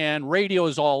 and radio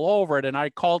is all over it. And I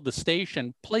called the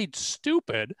station, played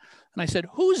Stupid, and I said,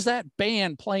 who's that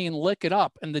band playing Lick It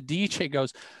Up? And the DJ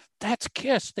goes, that's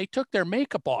Kiss. They took their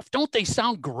makeup off. Don't they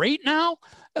sound great now?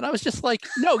 And I was just like,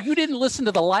 no, you didn't listen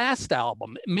to the last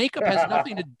album. Makeup has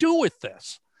nothing to do with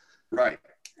this. Right.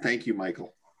 Thank you,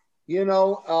 Michael. You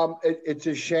know, it's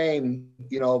a shame,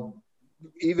 you know,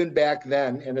 even back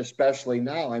then and especially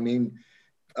now. I mean,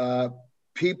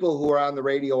 people who are on the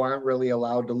radio aren't really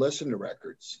allowed to listen to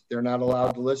records. They're not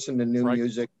allowed to listen to new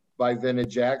music by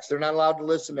vintage acts. They're not allowed to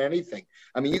listen to anything.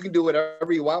 I mean, you can do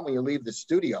whatever you want when you leave the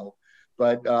studio.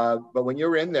 But when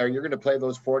you're in there, you're going to play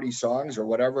those 40 songs or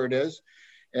whatever it is.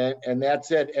 And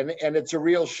that's it. And it's a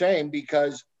real shame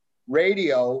because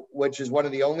radio, which is one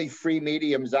of the only free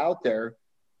mediums out there,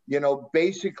 you know,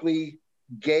 basically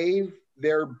gave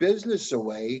their business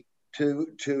away to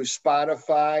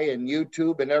Spotify and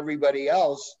YouTube and everybody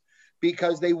else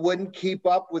because they wouldn't keep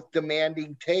up with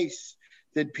demanding tastes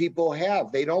that people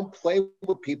have. They don't play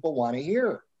what people want to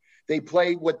hear. They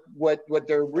play what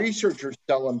their researchers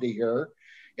tell them to hear.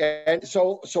 And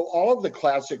so all of the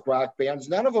classic rock bands,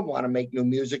 none of them want to make new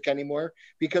music anymore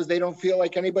because they don't feel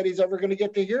like anybody's ever going to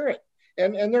get to hear it.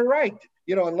 And they're right.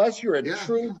 unless you're a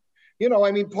true,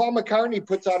 I mean, Paul McCartney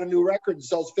puts out a new record and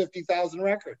sells 50,000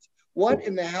 records. What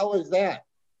in the hell is that?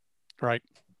 Right.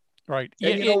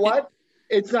 And you know what?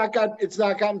 It's not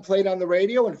gotten played on the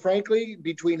radio. And frankly,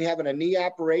 between having a knee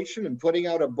operation and putting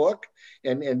out a book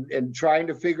and trying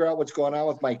to figure out what's going on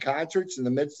with my concerts in the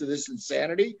midst of this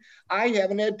insanity, I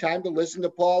haven't had time to listen to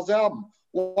Paul's album.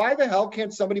 Why the hell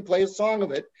can't somebody play a song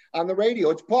of it on the radio?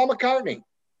 It's Paul McCartney.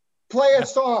 Play a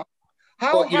song.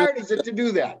 How hard is it to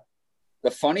do that?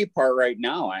 The funny part right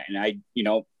now,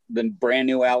 the brand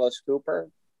new Alice Cooper,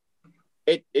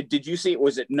 did you see it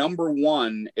was at number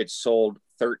one? It sold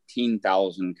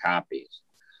 13,000 copies.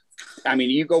 I mean,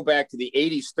 you go back to the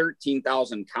 80s,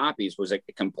 13,000 copies was a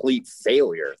complete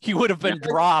failure. He would have been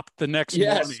dropped the next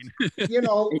morning.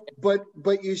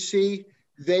 But you see,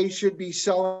 they should be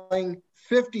selling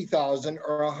 50,000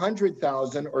 or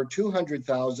 100,000 or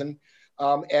 200,000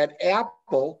 at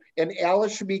Apple, and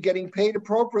Alice should be getting paid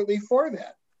appropriately for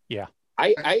that. Yeah.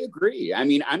 I agree. I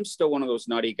mean, I'm still one of those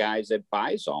nutty guys that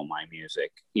buys all my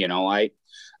music.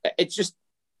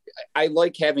 I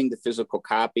like having the physical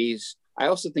copies. I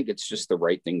also think it's just the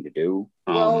right thing to do.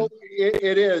 Well,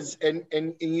 it is.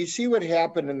 And you see what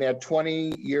happened in that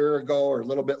 20-year ago or a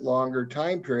little bit longer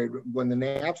time period when the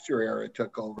Napster era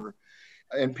took over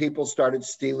and people started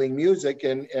stealing music.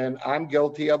 And I'm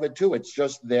guilty of it too. It's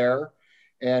just there.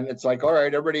 And it's like, all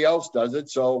right, everybody else does it,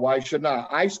 so why shouldn't I?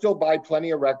 I still buy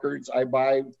plenty of records. I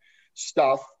buy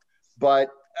stuff. But,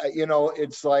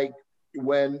 it's like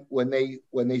when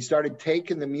they started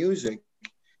taking the music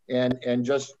and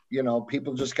just,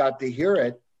 people just got to hear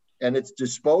it, and it's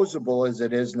disposable as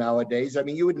it is nowadays. I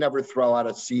mean, you would never throw out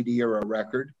a CD or a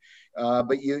record,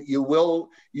 but you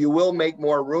will make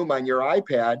more room on your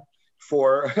iPad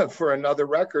for another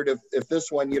record. If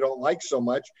this one you don't like so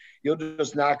much, you'll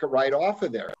just knock it right off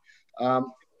of there.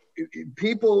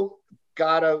 People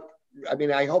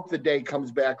I hope the day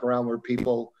comes back around where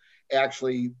people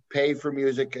actually pay for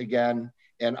music again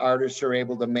and artists are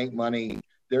able to make money.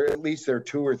 At least they're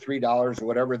 $2 or $3 or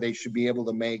whatever they should be able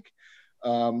to make.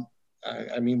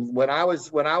 I mean, when I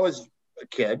was a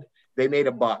kid, they made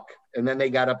 $1 and then they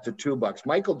got up to $2.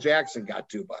 Michael Jackson got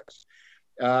 $2.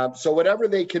 So whatever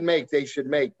they can make, they should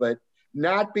make, but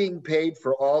not being paid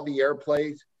for all the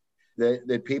airplays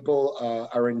that people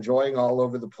are enjoying all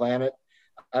over the planet.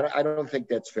 I don't think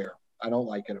that's fair. I don't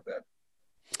like it a bit.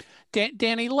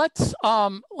 Danny, let's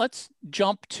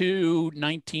jump to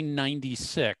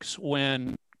 1996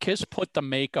 when Kiss put the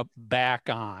makeup back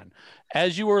on.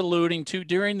 As you were alluding to,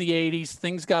 during the 80s,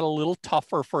 things got a little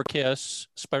tougher for Kiss,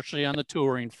 especially on the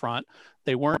touring front.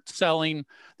 They weren't selling,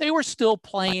 they were still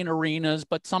playing arenas,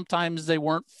 but sometimes they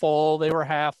weren't full, they were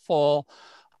half full.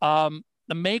 The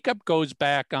makeup goes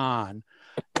back on,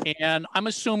 and I'm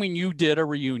assuming you did a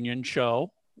reunion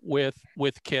show with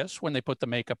Kiss when they put the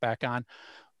makeup back on.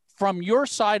 From your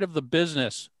side of the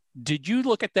business, did you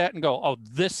look at that and go, oh,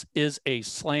 this is a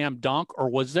slam dunk? Or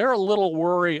was there a little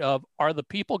worry of, are the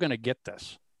people going to get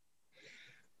this?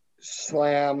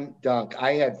 Slam dunk.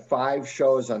 I had 5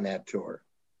 shows on that tour.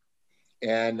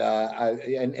 And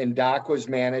Doc was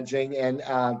managing. And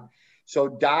so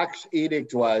Doc's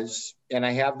edict was, and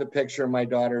I have the picture in my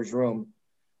daughter's room,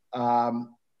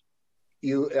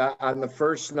 you on the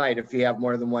first night, if you have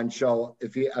more than one show,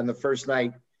 on the first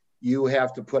night, you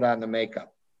have to put on the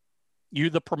makeup. You,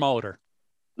 the promoter.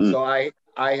 So I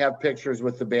have pictures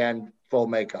with the band full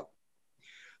makeup.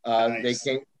 Nice.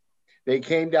 They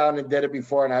came down and did it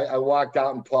before, and I walked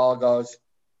out, and Paul goes,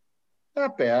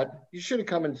 "Not bad. You should have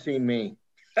come and seen me."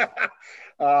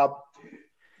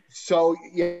 So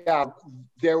yeah,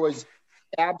 there was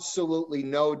absolutely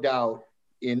no doubt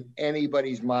in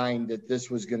anybody's mind that this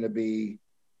was going to be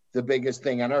the biggest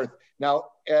thing on earth. Now,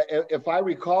 if I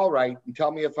recall right, and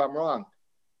tell me if I'm wrong,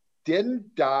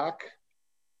 didn't Doc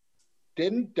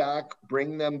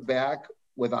bring them back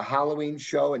with a Halloween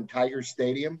show in Tiger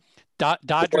Stadium?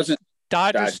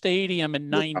 Dodger Stadium in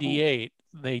 '98.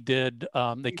 They did.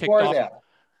 They kicked off. That.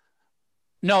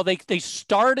 No, they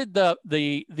started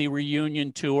the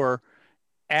reunion tour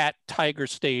at Tiger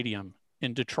Stadium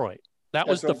in Detroit. That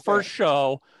was the first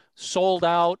show, sold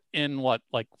out in what,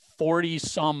 like 40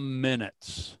 some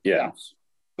minutes. Yeah.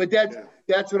 But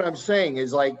that's what I'm saying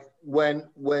is, like, when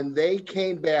they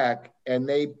came back and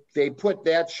they put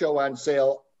that show on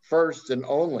sale first and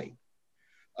only,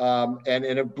 and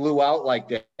it blew out like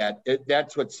that.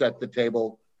 That's what set the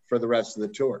table for the rest of the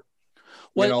tour.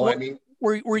 I mean?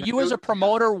 Were you as a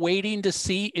promoter waiting to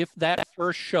see if that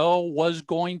first show was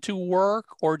going to work,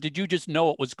 or did you just know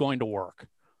it was going to work?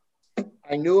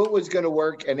 I knew it was going to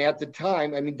work. And at the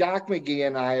time, I mean, Doc McGee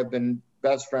and I have been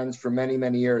best friends for many,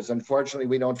 many years. Unfortunately,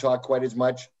 we don't talk quite as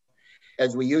much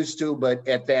as we used to, but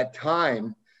at that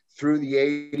time, through the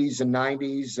 80s and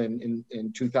 90s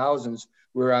and 2000s,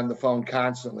 we were on the phone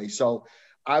constantly. So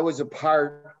I was a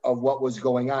part of what was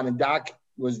going on, and Doc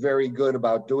was very good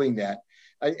about doing that.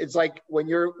 It's like when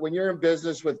you're in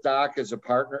business with Doc as a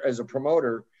partner, as a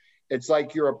promoter, it's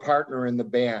like you're a partner in the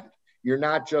band. You're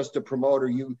not just a promoter.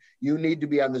 You need to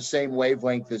be on the same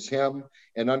wavelength as him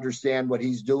and understand what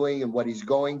he's doing and what he's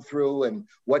going through and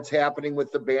what's happening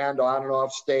with the band on and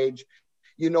off stage.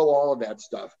 You know all of that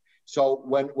stuff. So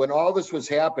when all this was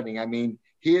happening, I mean,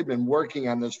 he had been working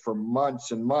on this for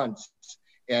months and months,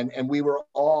 and we were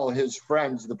all his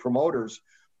friends, the promoters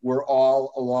were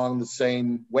all along the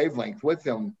same wavelength with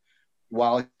him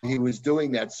while he was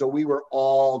doing that. So we were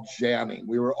all jamming.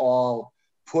 We were all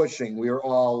pushing. We were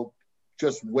all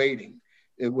just waiting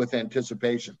with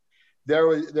anticipation. There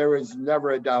was never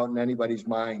a doubt in anybody's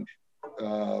mind.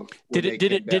 Did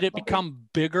it become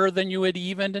bigger than you had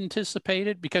even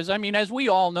anticipated? Because I mean, as we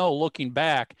all know, looking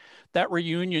back, that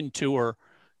reunion tour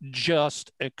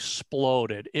just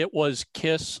exploded. It was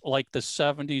Kiss like the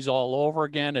 70s all over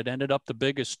again. It ended up the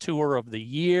biggest tour of the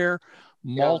year,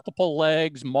 multiple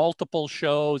legs, multiple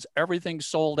shows, everything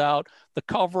sold out, the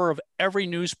cover of every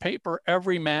newspaper,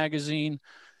 every magazine.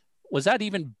 Was that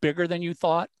even bigger than you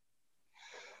thought?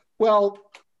 Well,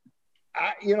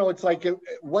 it's like at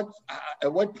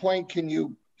what point can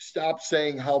you stop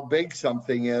saying how big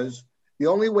something is? The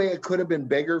only way it could have been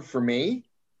bigger for me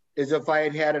is if I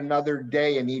had had another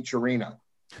day in each arena.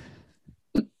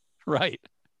 Right.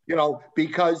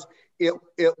 Because it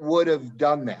would have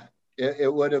done that.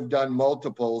 It would have done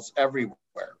multiples everywhere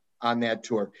on that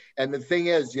tour. And the thing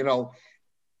is,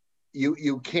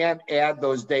 you can't add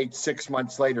those dates 6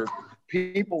 months later.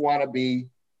 People want to be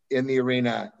in the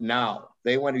arena now.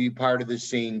 They want to be part of the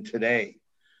scene today.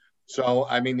 So,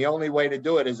 I mean, the only way to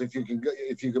do it is if you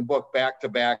can book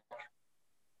back-to-back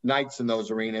nights in those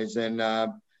arenas. And,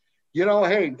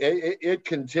 hey, it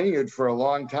continued for a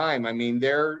long time. I mean,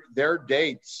 their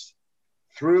dates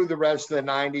through the rest of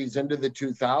the 90s into the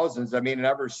 2000s, I mean, and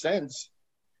ever since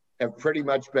have pretty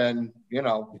much been,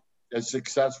 as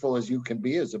successful as you can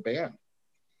be as a band.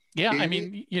 Yeah, I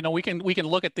mean, we can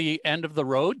look at the end of the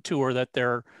road tour that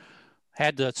they're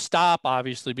had to stop,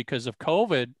 obviously, because of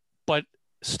COVID, but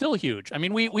still huge. I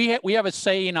mean, we have a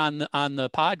saying on the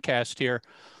podcast here,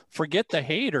 forget the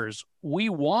haters. We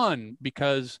won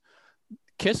because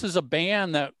Kiss is a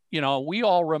band that, we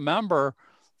all remember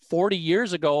 40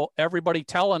 years ago, everybody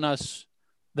telling us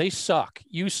they suck.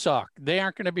 You suck. They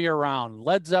aren't going to be around.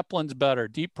 Led Zeppelin's better.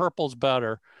 Deep Purple's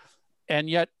better. And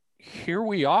yet here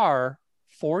we are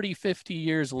 40, 50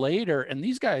 years later, and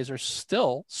these guys are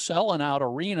still selling out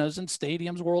arenas and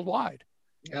stadiums worldwide.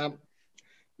 Yeah,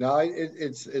 no,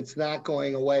 it's not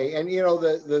going away. And,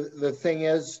 the thing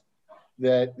is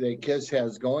that Kiss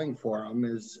has going for them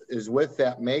is with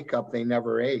that makeup, they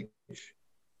never age.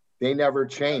 They never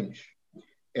change.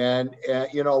 And,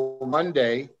 one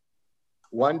day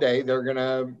they're going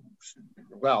to,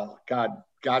 well,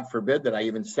 God forbid that I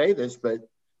even say this, but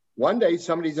one day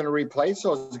somebody's going to replace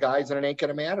those guys and it ain't going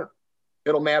to matter.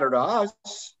 It'll matter to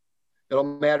us. It'll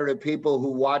matter to people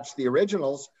who watch the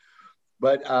originals.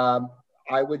 But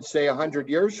I would say 100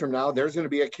 years from now, there's going to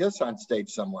be a Kiss on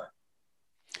stage somewhere.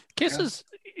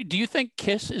 Do you think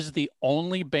Kiss is the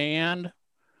only band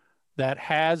that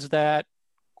has that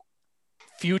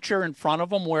future in front of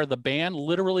them where the band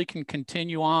literally can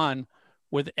continue on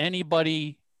with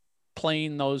anybody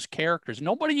playing those characters?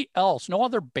 Nobody else, no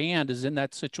other band is in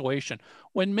that situation.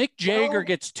 When Mick Jagger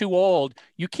gets too old,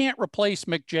 you can't replace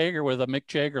Mick Jagger with a Mick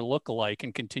Jagger lookalike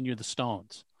and continue the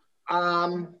Stones.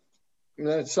 Sorry,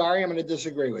 I'm going to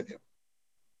disagree with you.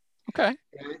 Okay.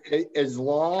 As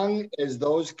long as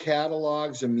those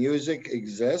catalogs of music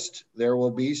exist, there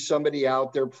will be somebody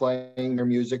out there playing their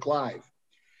music live.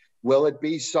 Will it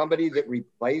be somebody that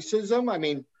replaces them? I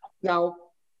mean, now,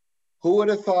 who would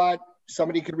have thought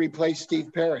somebody could replace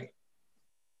Steve Perry?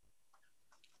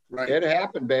 Right. It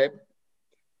happened, babe.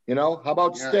 How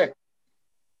about Stick?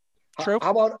 True.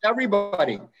 How about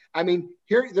everybody? I mean,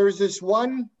 there's this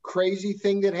one crazy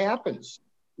thing that happens.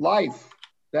 Life,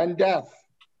 then death,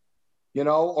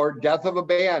 or death of a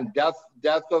band,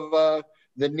 death of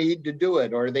the need to do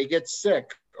it, or they get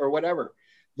sick or whatever.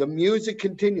 The music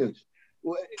continues.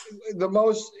 Who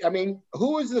was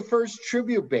the first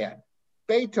tribute band?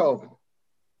 Beethoven.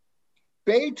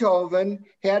 Beethoven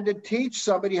had to teach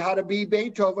somebody how to be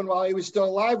Beethoven while he was still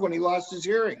alive when he lost his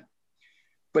hearing.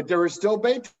 But there were still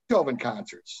Beethoven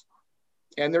concerts.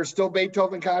 And there's still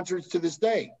Beethoven concerts to this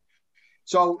day.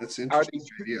 So That's are they,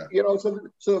 interesting. Yeah. you know,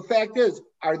 so the fact is,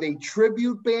 are they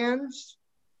tribute bands,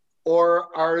 or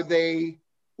are they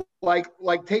like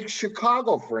take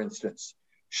Chicago, for instance?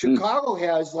 Chicago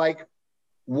has like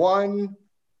one,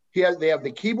 they have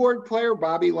the keyboard player,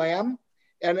 Bobby Lamb,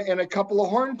 and a couple of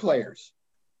horn players.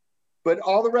 But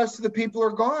all the rest of the people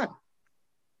are gone.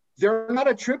 They're not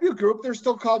a tribute group. They're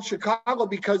still called Chicago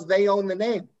because they own the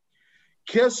name.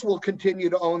 Kiss will continue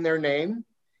to own their name,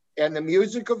 and the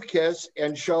music of Kiss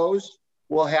and shows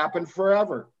will happen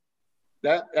forever.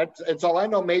 That's all I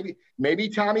know. Maybe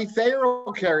Tommy Thayer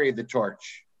will carry the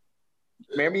torch.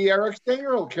 Maybe Eric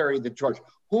Singer will carry the torch.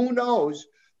 Who knows?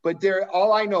 But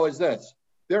all I know is this: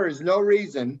 there is no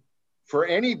reason for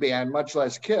any band, much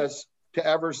less Kiss, to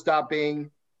ever stop being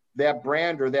that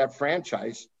brand or that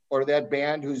franchise or that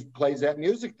band who plays that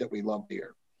music that we love to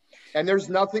hear. And there's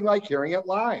nothing like hearing it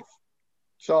live.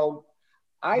 So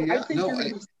I think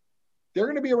they're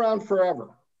going to be around forever.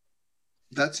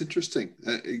 That's interesting.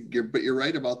 But you're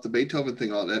right about the Beethoven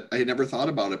thing. All that, I never thought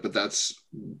about it, but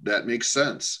that makes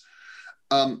sense.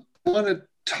 I want to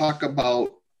talk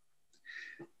about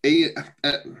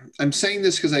I'm saying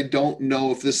this because I don't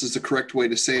know if this is the correct way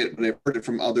to say it, but I've heard it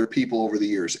from other people over the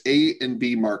years. A and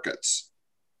B markets.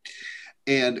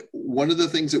 And one of the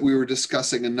things that we were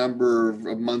discussing a number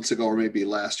of months ago, or maybe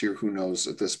last year, who knows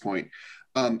at this point,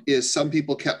 is some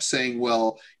people kept saying,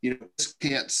 well, this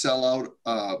can't sell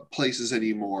out places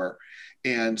anymore.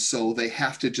 And so they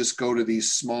have to just go to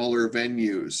these smaller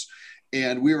venues.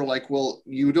 And we were like, well,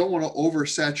 you don't want to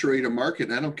oversaturate a market.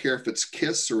 And I don't care if it's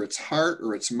Kiss or it's Heart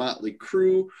or it's Motley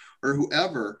Crue or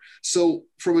whoever. So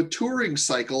from a touring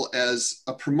cycle as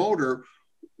a promoter,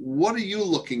 what are you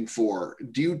looking for?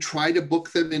 Do you try to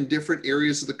book them in different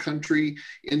areas of the country,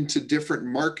 into different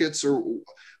markets, or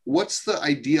what's the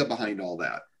idea behind all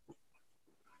that?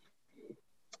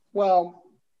 Well,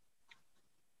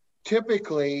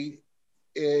 typically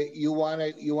you want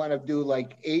to do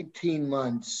like 18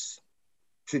 months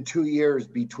to 2 years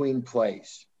between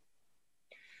plays.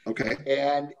 Okay.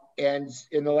 And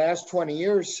in the last 20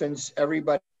 years, since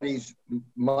everybody's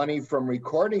money from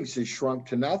recordings has shrunk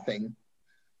to nothing,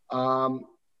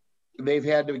 they've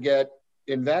had to get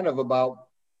inventive about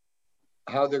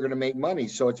how they're going to make money.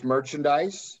 So it's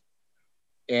merchandise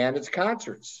and it's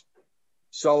concerts.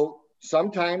 So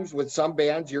sometimes with some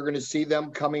bands, you're going to see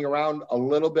them coming around a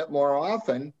little bit more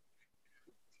often.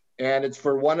 And it's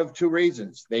for one of two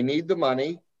reasons. They need the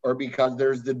money, or because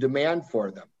there's the demand for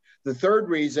them. The third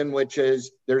reason, which is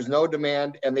there's no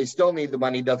demand and they still need the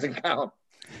money, doesn't count.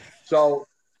 So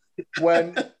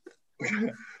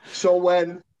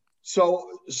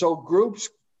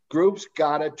groups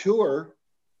got a tour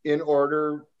in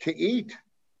order to eat,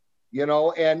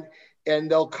 and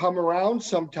they'll come around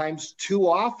sometimes too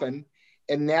often,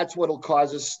 and that's what'll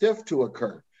cause a stiff to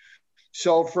occur.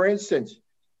 So for instance,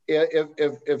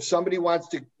 if somebody wants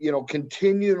to,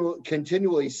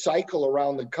 continually cycle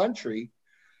around the country,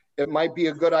 it might be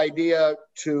a good idea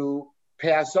to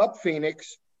pass up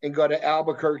Phoenix and go to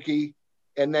Albuquerque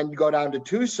and then go down to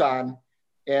Tucson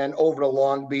and over to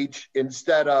Long Beach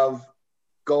instead of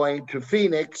going to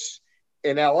Phoenix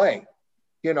in LA.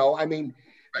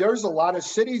 There's a lot of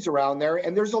cities around there,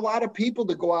 and there's a lot of people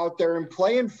to go out there and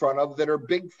play in front of that are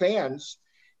big fans.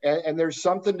 And there's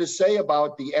something to say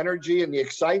about the energy and the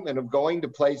excitement of going to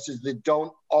places that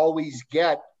don't always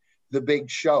get the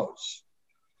big shows.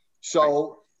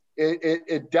 So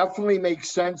it definitely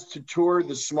makes sense to tour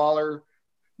the smaller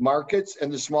markets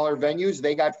and the smaller venues.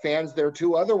 They got fans there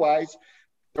too. Otherwise,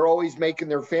 they're always making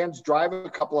their fans drive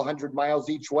a couple of 100 miles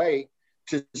each way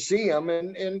to see them.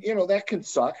 And that can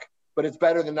suck, but it's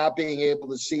better than not being able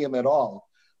to see them at all.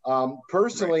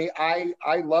 Personally, right.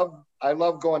 I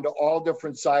love going to all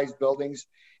different size buildings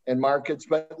and markets,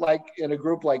 but like in a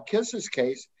group like Kiss's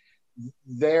case,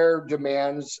 their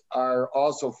demands are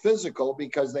also physical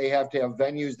because they have to have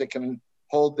venues that can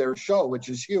hold their show, which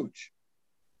is huge.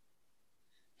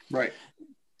 Right.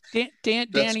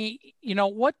 Danny,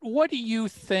 what do you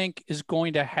think is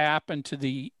going to happen to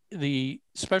the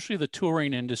especially the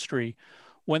touring industry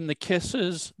when the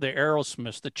Kisses, the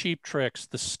Aerosmiths, the Cheap Tricks,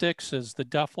 the Styxes, the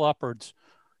Def Leppards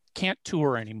can't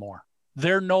tour anymore?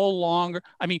 They're no longer,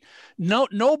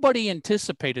 nobody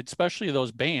anticipated, especially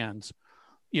those bands,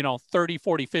 30,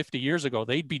 40, 50 years ago,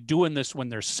 they'd be doing this when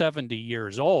they're 70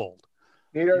 years old.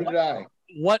 Neither did I.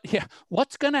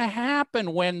 What's going to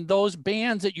happen when those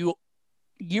bands that you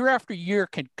year after year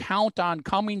can count on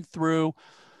coming through,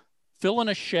 filling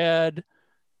a shed,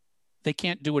 they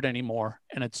can't do it anymore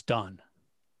and it's done?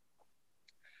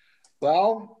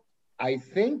 Well, I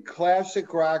think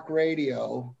classic rock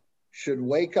radio should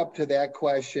wake up to that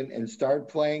question and start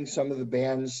playing some of the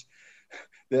bands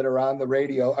that are on the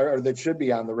radio, or that should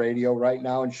be on the radio right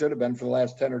now and should have been for the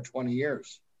last 10 or 20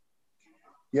 years.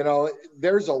 You know,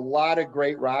 there's a lot of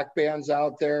great rock bands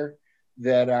out there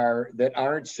that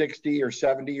aren't 60 or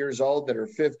 70 years old, that are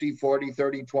 50, 40,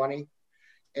 30, 20.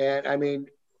 And I mean,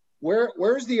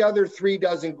 where's the other 3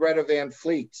 dozen Greta Van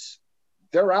Fleets?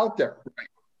 They're out there.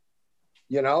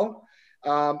 You know,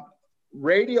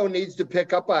 radio needs to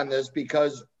pick up on this,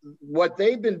 because what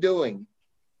they've been doing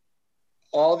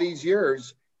all these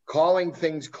years, calling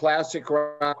things classic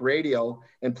rock radio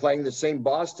and playing the same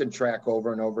Boston track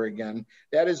over and over again,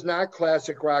 that is not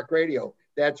classic rock radio.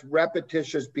 That's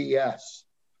repetitious BS.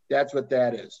 That's what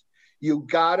that is. You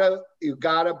gotta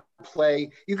play.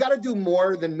 You gotta do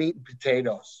more than meat and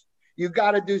potatoes. You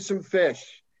gotta do some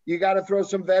fish. You gotta throw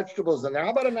some vegetables in there.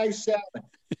 How about a nice salad?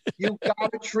 You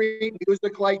gotta treat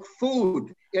music like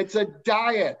food. It's a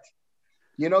diet.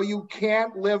 You know, you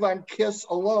can't live on Kiss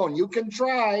alone. You can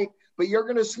try, but you're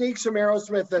going to sneak some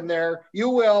Aerosmith in there. You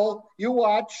will. You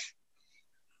watch.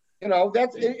 You know,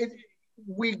 that's it.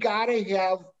 We got to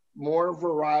have more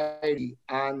variety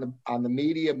on the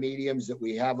mediums that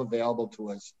we have available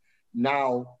to us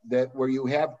now, that where you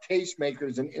have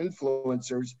tastemakers and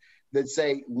influencers that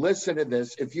say, listen to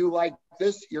this. If you like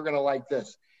this, you're going to like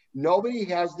this. Nobody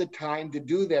has the time to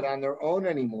do that on their own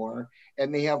anymore,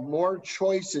 and they have more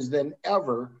choices than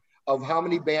ever of how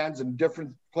many bands and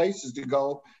different places to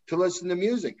go to listen to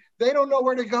music. They don't know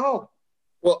where to go.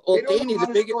 Well, they don't Danny, know how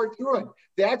to sort through it.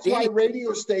 That's why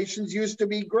radio stations used to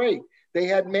be great. They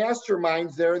had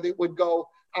masterminds there that would go,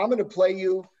 I'm going to play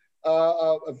you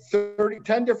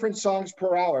 10 different songs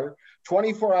per hour,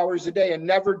 24 hours a day, and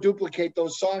never duplicate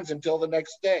those songs until the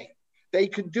next day. They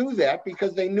could do that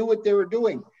because they knew what they were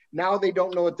doing. Now they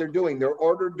don't know what they're doing. They're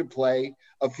ordered to play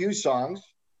a few songs,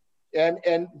 and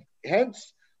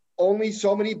hence only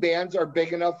so many bands are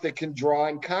big enough that can draw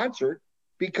in concert,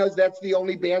 because that's the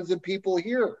only bands that people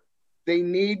hear. They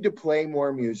need to play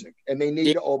more music, and they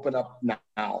need to open up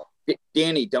now.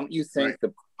 Danny, don't you think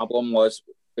the problem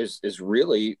is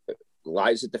really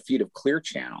lies at the feet of Clear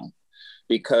Channel?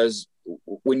 Because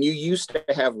when you used to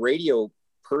have radio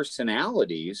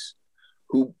personalities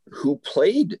who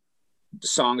played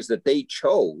songs that they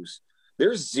chose,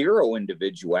 there's zero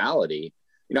individuality.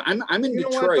 You know, I'm in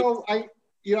Detroit.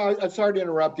 I'm sorry to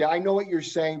interrupt you. I know what you're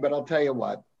saying, but I'll tell you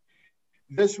what.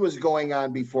 This was going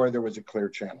on before there was a Clear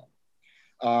Channel.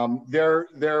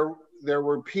 There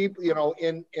were people, you know,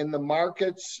 in the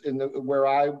markets where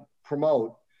I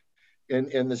promote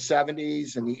in the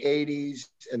 70s and the 80s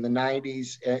and the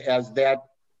 90s, as that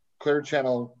Clear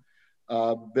Channel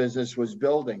business was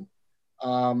building.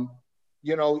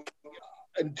 You know,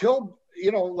 until,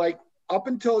 you know, like up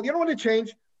until, you know what it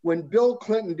changed? When Bill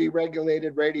Clinton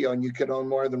deregulated radio and you could own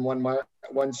more than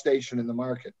one station in the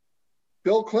market.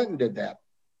 Bill Clinton did that,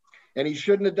 and he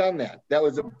shouldn't have done that. That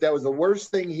was the worst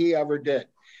thing he ever did.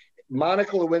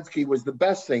 Monica Lewinsky was the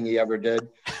best thing he ever did.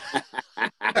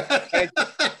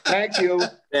 Thank you.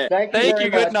 Thank you.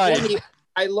 Good night.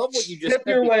 I love what you just said.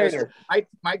 Your waiter.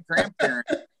 My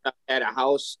grandparents had a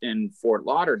house in Fort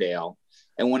Lauderdale,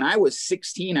 and when I was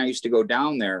 16, I used to go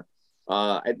down there.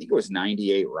 I think it was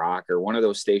 98 Rock or one of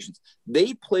those stations.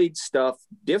 They played stuff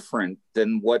different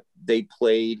than what they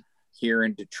played here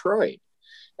in Detroit.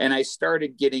 And I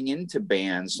started getting into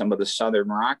bands, some of the Southern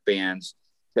rock bands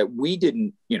that we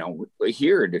didn't, you know,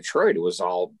 here in Detroit, it was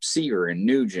all Seeger and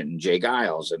Nugent and Jay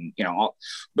Giles and, you know,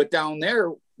 but down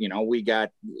there, you know, we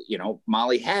got, you know,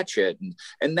 Molly Hatchet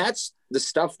and that's the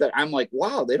stuff that I'm like,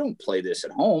 wow, they don't play this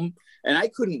at home. And I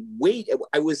couldn't wait.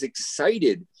 I was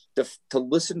excited to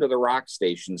listen to the rock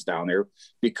stations down there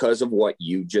because of what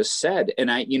you just said.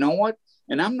 And you know what?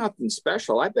 And I'm nothing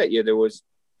special. I bet you there was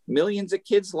millions of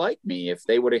kids like me if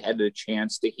they would have had the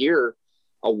chance to hear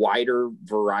a wider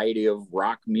variety of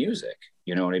rock music.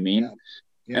 You know what I mean? Yeah.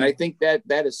 Yeah. And I think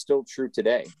that is still true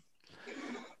today.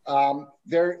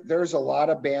 There's a lot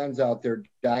of bands out there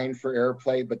dying for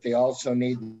airplay, but they also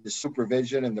need the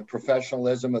supervision and the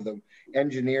professionalism of the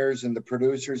engineers and the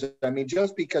producers. I mean,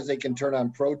 just because they can turn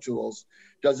on Pro Tools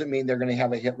doesn't mean they're going to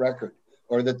have a hit record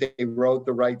or that they wrote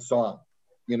the right song,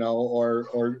 you know,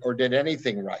 or did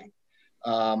anything right.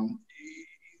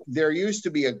 There used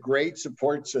to be a great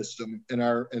support system in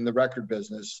the record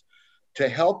business to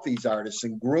help these artists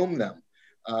and groom them.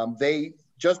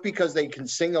 Just because they can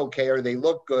sing okay or they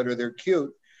look good or they're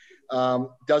cute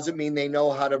doesn't mean they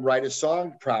know how to write a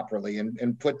song properly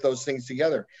and put those things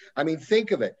together. I mean,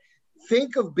 think of it.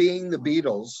 Think of being the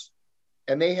Beatles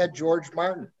and they had George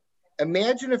Martin.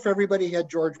 Imagine if everybody had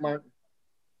George Martin.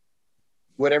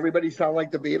 Would everybody sound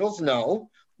like the Beatles? No.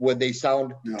 Would they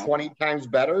sound 20 times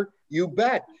better? You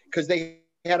bet, because they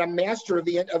had a master of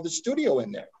the studio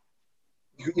in there.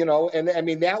 You know, and I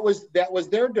mean that was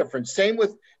their difference. Same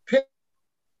with Pitt,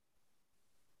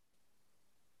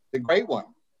 the great one.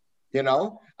 You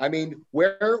know, I mean,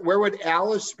 where would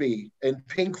Alice be, and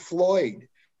Pink Floyd,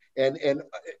 and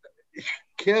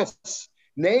Kiss,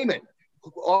 name it,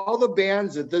 all the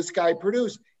bands that this guy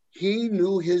produced. He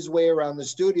knew his way around the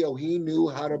studio. He knew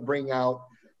how to bring out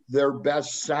their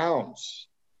best sounds.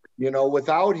 You know,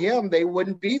 without him, they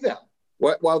wouldn't be them.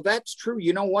 Well, that's true.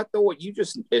 You know what, though? What you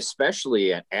just,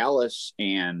 especially at Alice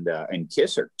and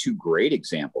Kiss, are two great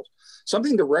examples.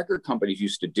 Something the record companies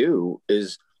used to do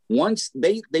is once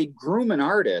they groom an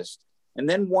artist, and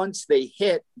then once they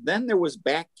hit, then there was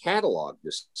back catalog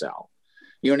to sell.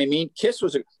 You know what I mean? Kiss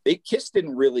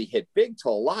didn't really hit big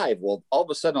till Live. Well, all of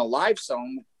a sudden, a Live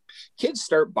song, kids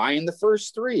start buying the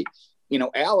first three. You know,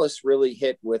 Alice really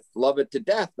hit with Love It to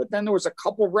Death, but then there was a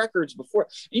couple records before.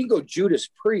 You can go Judas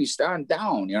Priest on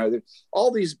down. You know,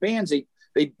 all these bands,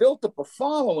 they built up a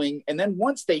following, and then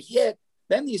once they hit,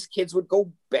 then these kids would go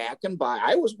back and buy.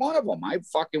 I was one of them. I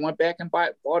fucking went back and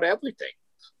bought everything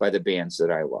by the bands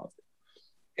that I loved.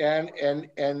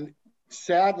 And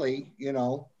sadly, you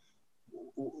know,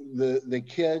 the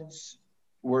kids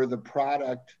were the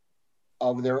product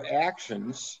of their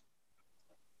actions,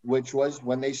 which was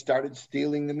when they started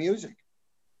stealing the music.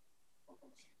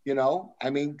 You know,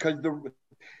 I mean, because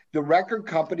the record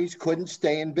companies couldn't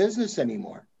stay in business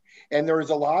anymore. And there was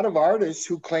a lot of artists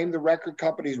who claimed the record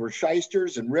companies were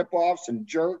shysters and ripoffs and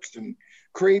jerks and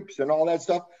creeps and all that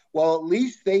stuff. Well, at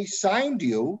least they signed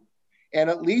you, and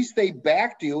at least they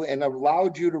backed you and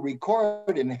allowed you to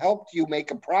record and helped you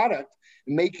make a product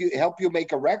and help you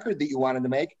make a record that you wanted to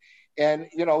make. And,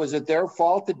 you know, is it their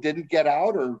fault it didn't get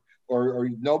out, or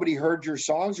nobody heard your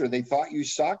songs, or they thought you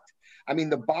sucked? I mean,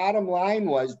 the bottom line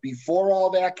was, before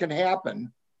all that can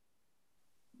happen,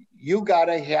 you got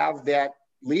to have that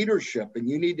leadership, and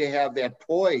you need to have that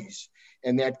poise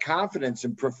and that confidence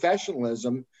and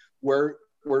professionalism where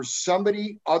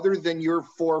somebody other than your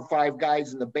 4 or 5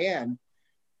 guys in the band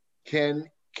can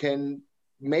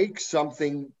make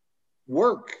something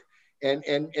work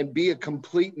and be a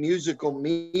complete musical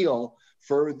meal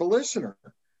for the listener.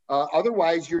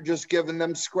 Otherwise, you're just giving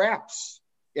them scraps.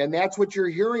 And that's what you're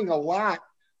hearing a lot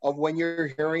of when you're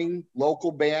hearing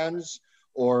local bands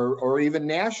or even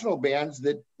national bands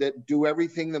that do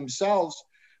everything themselves.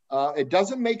 It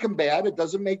doesn't make them bad. It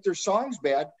doesn't make their songs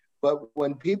bad. But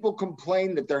when people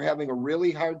complain that they're having a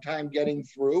really hard time getting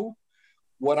through,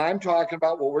 what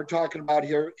we're talking about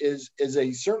here is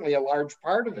certainly a large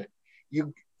part of it.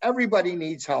 Everybody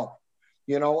needs help.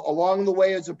 You know, along the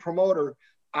way as a promoter,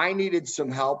 I needed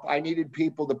some help. I needed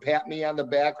people to pat me on the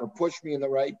back or push me in the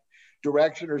right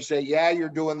direction, or say, yeah, you're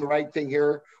doing the right thing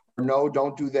here, or no,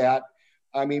 don't do that.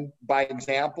 I mean, by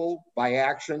example, by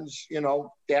actions, you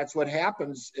know, that's what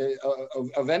happens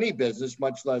of any business,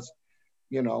 much less,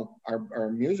 you know,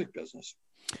 our music business.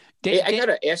 Hey, I got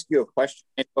to ask you a question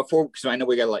before, because I know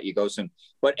we got to let you go soon.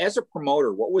 But as a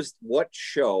promoter, what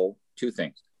show, 2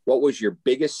 things. What was your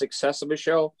biggest success of a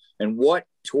show? And what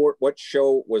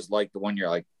show was like the one you're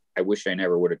like, I wish I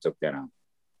never would have took that on?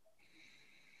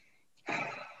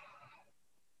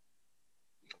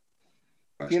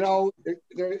 You know,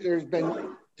 there's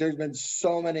been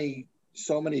so many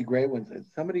great ones. Is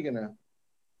somebody gonna,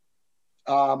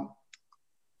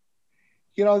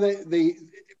 you know,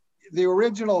 the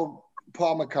original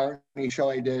Paul McCartney show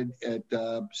I did at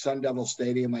Sun Devil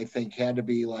Stadium, I think, had to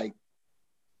be like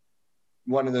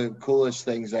one of the coolest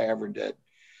things I ever did.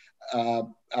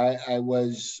 I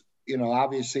was, you know,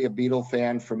 obviously a Beatle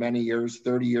fan for many years,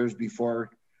 30 years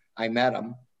before I met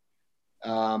him.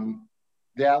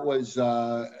 That was,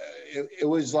 it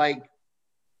was like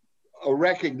a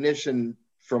recognition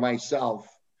for myself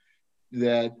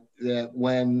that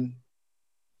when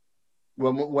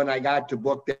I got to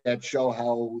book that show,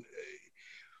 how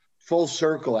full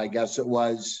circle, I guess it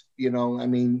was, you know, I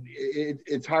mean,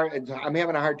 it's hard. I'm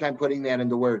having a hard time putting that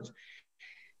into words.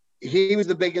 He was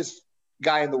the biggest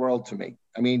guy in the world to me.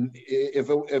 I mean, if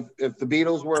the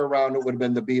Beatles were around, it would have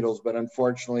been the Beatles, but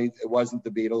unfortunately it wasn't the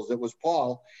Beatles, it was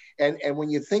Paul. And when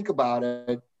you think about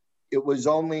it, it was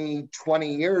only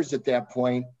 20 years at that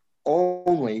point,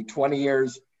 only 20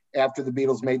 years after the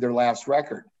Beatles made their last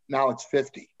record. Now it's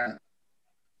 50.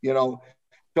 You know,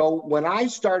 so when I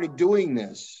started doing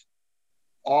this,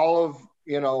 all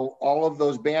of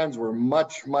those bands were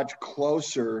much, much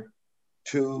closer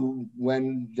to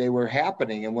when they were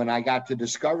happening and when I got to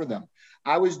discover them.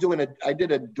 I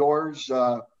did a Doors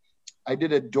I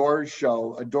did a Doors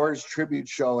show, a Doors tribute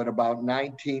show in about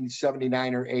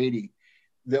 1979 or 80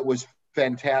 that was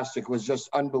fantastic. It was just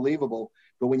unbelievable.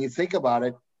 But when you think about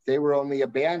it, they were only a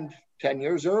band 10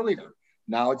 years earlier.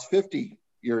 Now it's 50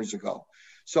 years ago.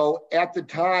 So at the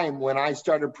time when I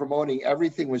started promoting,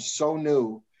 everything was so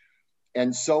new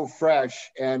and so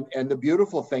fresh. And the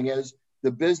beautiful thing is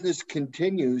the business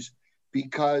continues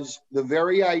because the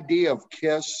very idea of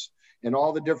KISS and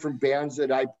all the different bands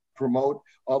that I promote,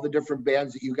 all the different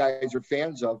bands that you guys are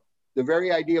fans of, the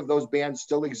very idea of those bands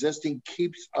still existing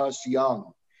keeps us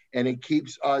young, and it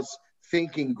keeps us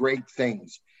thinking great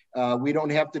things. We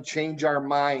don't have to change our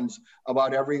minds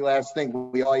about every last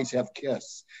thing. We always have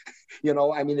KISS. You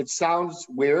know, I mean, it sounds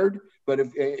weird, but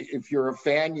if you're a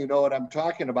fan, you know what I'm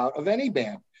talking about, of any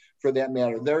band for that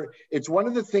matter. It's one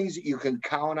of the things that you can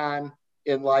count on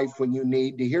in life when you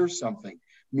need to hear something.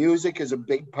 Music is a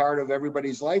big part of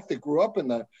everybody's life that grew up in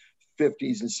the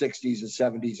 50s and 60s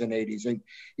and 70s and 80s. And,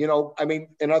 you know, I mean,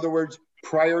 in other words,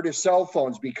 prior to cell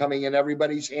phones becoming in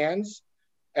everybody's hands,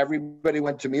 everybody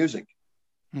went to music.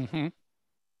 Mm-hmm.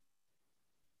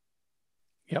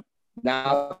 Yep.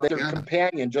 Now they're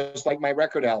companion, just like my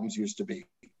record albums used to be.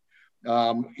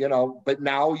 You know, but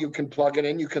now you can plug it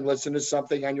in, you can listen to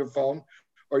something on your phone,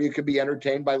 or you could be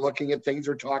entertained by looking at things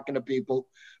or talking to people.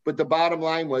 But the bottom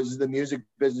line was the music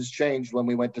business changed when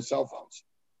we went to cell phones.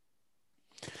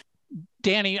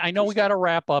 Danny, I know we got to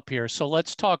wrap up here, so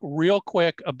let's talk real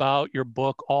quick about your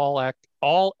book, All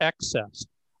EXCE.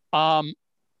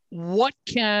 What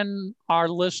can our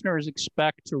listeners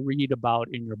expect to read about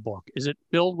in your book? Is it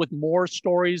filled with more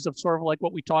stories of sort of like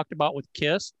what we talked about with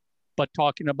KISS, but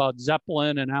talking about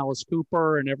Zeppelin and Alice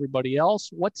Cooper and everybody else?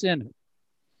 What's in it?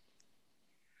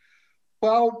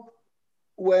 Well,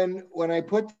 when I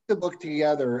put the book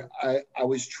together, I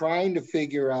was trying to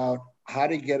figure out how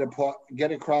to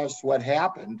get across what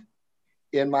happened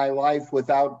in my life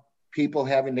without people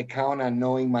having to count on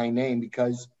knowing my name,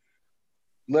 because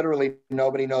literally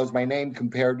nobody knows my name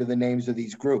compared to the names of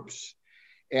these groups.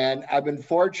 And I've been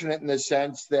fortunate in the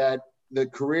sense that the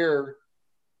career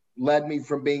led me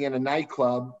from being in a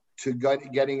nightclub to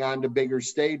getting onto bigger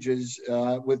stages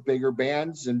with bigger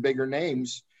bands and bigger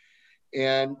names.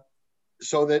 And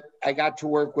so that I got to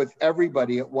work with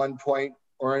everybody at one point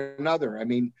or another. I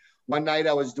mean, one night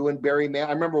I was doing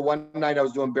I remember one night I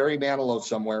was doing Barry Manilow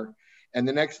somewhere, and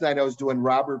the next night I was doing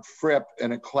Robert Fripp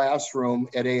in a classroom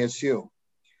at ASU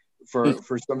for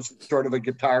some sort of a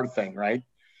guitar thing, right?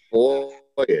 Boy,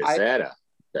 is that a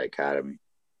dichotomy.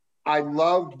 I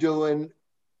loved doing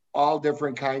all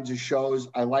different kinds of shows.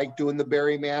 I like doing the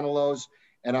Barry Manilows,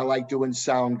 and I like doing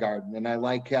Soundgarden, and I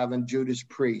like having Judas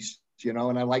Priest, you know,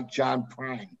 and I like John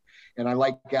Prine, and I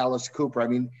like Alice Cooper. I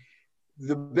mean,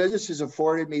 the business has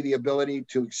afforded me the ability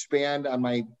to expand on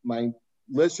my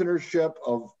listenership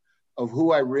of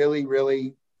who I really,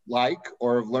 really like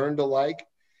or have learned to like.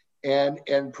 And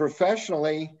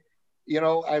professionally, you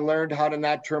know, I learned how to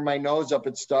not turn my nose up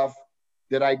at stuff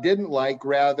that I didn't like.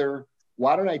 Rather,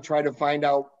 why don't I try to find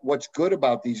out what's good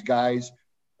about these guys,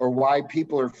 or why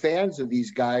people are fans of these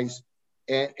guys,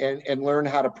 and learn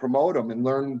how to promote them and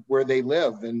learn where they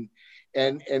live. And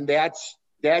that's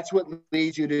what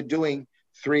leads you to doing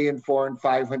 300 and 400 and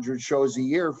 500 shows a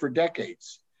year for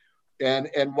decades.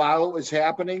 And while it was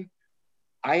happening,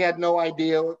 I had no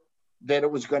idea that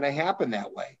it was going to happen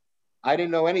that way. I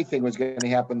didn't know anything was going to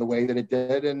happen the way that it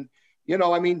did. And, you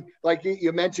know, I mean, like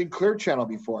you mentioned Clear Channel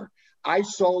before. I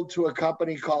sold to a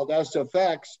company called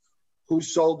SFX, who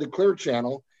sold the Clear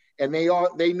Channel, and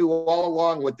they knew all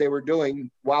along what they were doing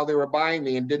while they were buying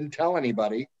me and didn't tell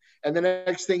anybody. And the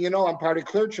next thing you know, I'm part of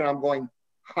Clear Channel. I'm going,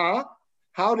 huh?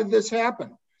 How did this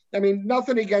happen? I mean,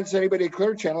 nothing against anybody at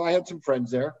Clear Channel. I had some friends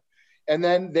there. And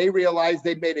then they realized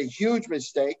they'd made a huge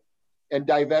mistake and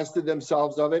divested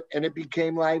themselves of it, and it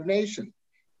became Live Nation.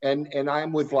 And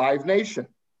I'm with Live Nation.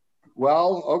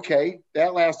 Well, okay,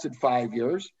 that lasted 5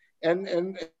 years.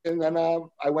 And then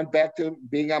I went back to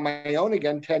being on my own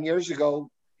again 10 years ago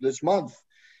this month.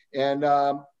 And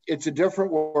it's a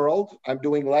different world. I'm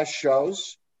doing less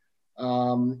shows.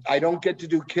 I don't get to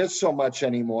do KISS so much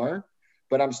anymore,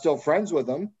 but I'm still friends with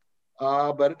them.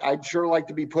 But I'd sure like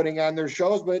to be putting on their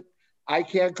shows, but I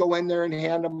can't go in there and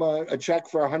hand them a check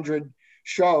for 100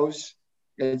 shows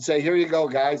and say, here you go,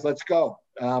 guys, let's go.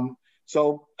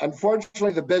 So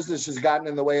unfortunately, the business has gotten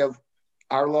in the way of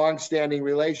our long-standing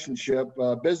relationship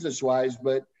business-wise,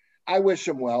 but I wish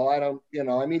them well. I don't, you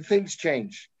know, I mean, things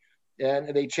change,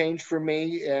 and they change for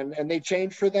me, and they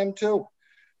change for them too.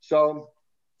 So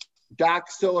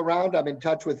Doc's still around. I'm in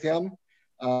touch with him.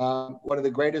 One of the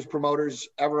greatest promoters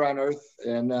ever on earth.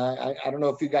 And I don't know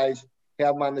if you guys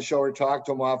have him on the show or talk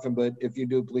to him often, but if you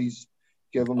do, please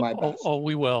give him my best.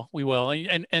 We will.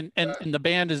 And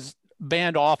the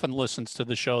band often listens to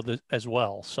the show as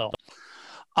well. So,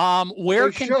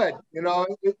 should,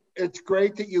 it's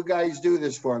great that you guys do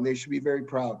this for them. They should be very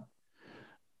proud.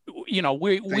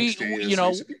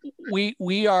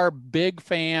 We are big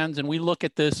fans, and we look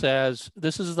at this as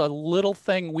this is the little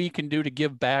thing we can do to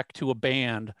give back to a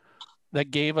band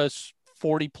that gave us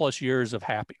 40 plus years of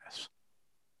happiness.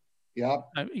 Yeah.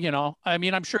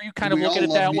 I'm sure you kind of look at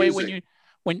it that way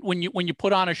when you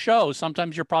put on a show.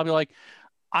 Sometimes you're probably like,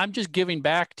 I'm just giving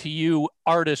back to you,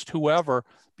 artist, whoever,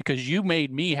 because you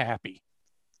made me happy.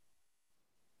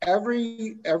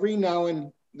 Every now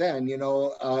and then,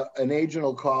 an agent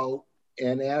will call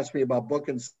and ask me about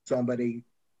booking somebody,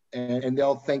 and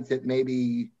they'll think that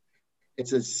maybe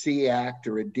it's a C act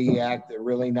or a D act. They're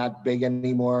really not big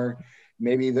anymore.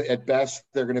 Maybe at best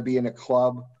they're going to be in a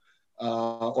club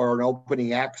or an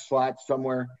opening act slot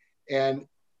somewhere. And,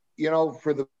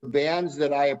 for the bands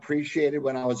that I appreciated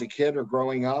when I was a kid or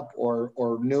growing up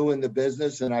or new in the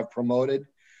business and I've promoted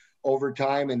over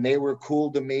time, and they were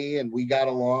cool to me and we got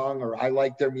along, or I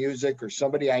like their music, or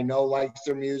somebody I know likes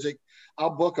their music, I'll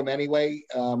book them anyway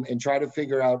and try to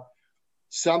figure out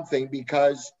something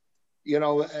because,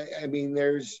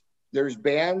 there's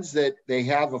bands that they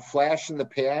have a flash in the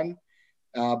pan,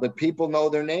 but people know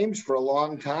their names for a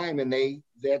long time, and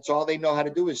that's all they know how to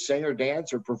do is sing or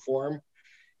dance or perform.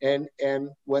 And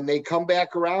when they come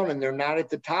back around and they're not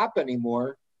at the top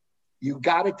anymore, you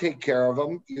got to take care of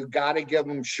them. You got to give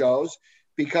them shows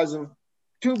because of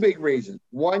two big reasons.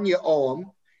 One, you owe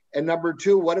them. And number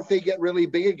two, what if they get really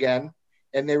big again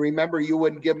and they remember you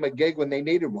wouldn't give them a gig when they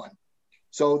needed one?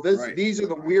 So these are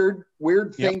the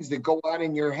weird things that go on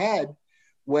in your head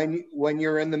when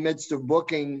you're in the midst of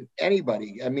booking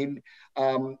anybody. I mean,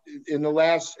 in the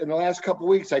last couple of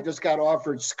weeks, I just got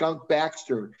offered Skunk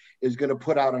Baxter is going to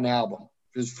put out an album,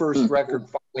 his first record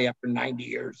finally after 90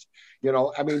 years. And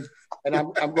I'm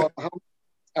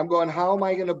going, how am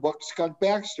I going to book Skunk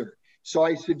Baxter? So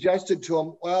I suggested to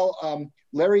him,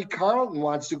 Larry Carlton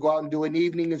wants to go out and do an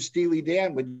evening of Steely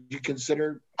Dan. Would you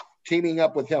consider teaming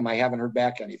up with him? I haven't heard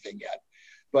back anything yet,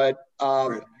 but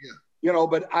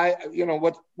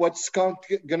what's Skunk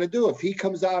going to do? If he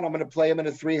comes out, I'm going to play him in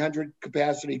a 300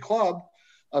 capacity club,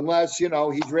 unless,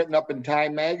 he's written up in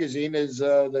Time Magazine as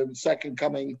the second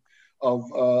coming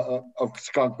of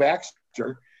Skunk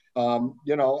Baxter.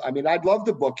 I'd love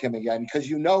to book him again because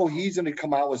he's going to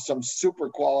come out with some super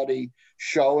quality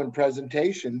show and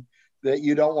presentation that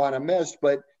you don't want to miss.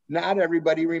 But not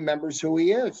everybody remembers who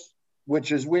he is,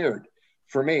 which is weird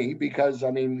for me because,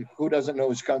 who doesn't know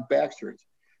who Skunk Baxter is?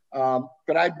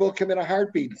 But I'd book him in a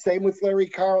heartbeat. Same with Larry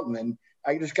Carlton. And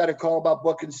I just got a call about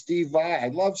booking Steve Vai. I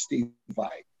love Steve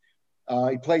Vai.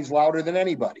 He plays louder than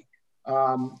anybody.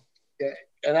 And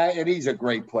he's a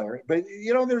great player. But,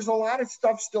 there's a lot of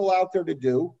stuff still out there to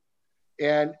do.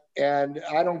 And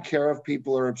I don't care if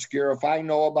people are obscure. If I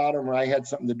know about them or I had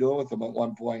something to do with them at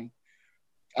one point,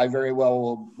 I very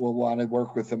well will want to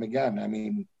work with them again.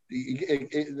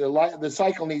 The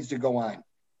cycle needs to go on.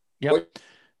 Yep.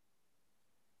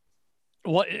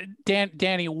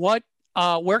 Danny,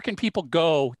 where can people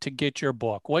go to get your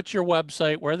book? What's your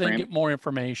website? Where they can get more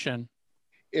information?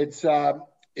 It's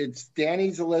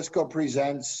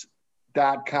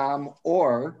DannyZeliskoPresents.com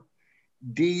or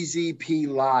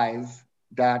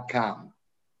dzplive.com.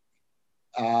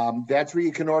 That's where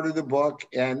you can order the book.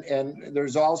 And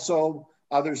there's also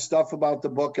other stuff about the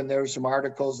book, and there's some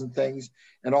articles and things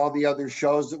and all the other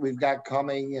shows that we've got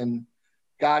coming, and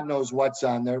God knows what's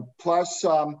on there. Plus,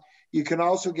 you can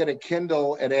also get a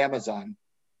Kindle at Amazon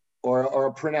or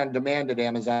a print on demand at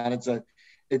Amazon.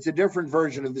 It's a different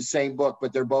version of the same book,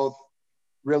 but they're both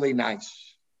really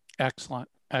nice. Excellent.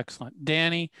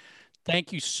 Danny,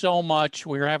 thank you so much.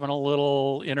 We're having a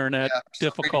little internet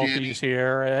difficulties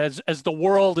here as the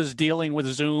world is dealing with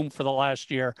Zoom for the last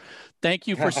year. Thank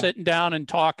you for sitting down and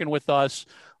talking with us.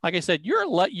 Like I said,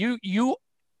 you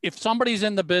if somebody's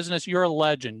in the business, you're a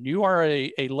legend. You are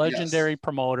a legendary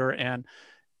promoter, and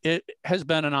it has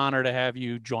been an honor to have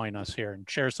you join us here and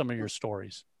share some of your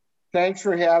stories. Thanks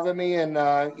for having me. And,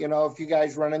 if you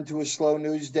guys run into a slow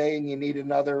news day and you need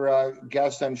another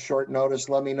guest on short notice,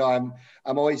 let me know. I'm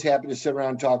always happy to sit around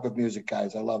and talk with music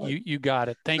guys. I love it. You got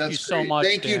it. Thank you so much.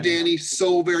 Thank you, Danny,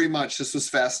 so very much. This was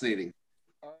fascinating.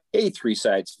 Hey, Three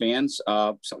Sides fans,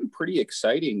 something pretty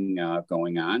exciting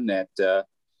going on that,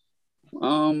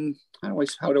 how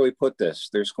do we put this?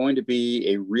 There's going to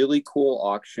be a really cool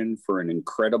auction for an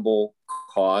incredible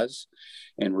cause.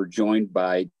 And we're joined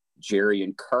by Jerry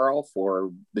and Carl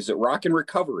is it Rock and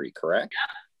Recovery, correct?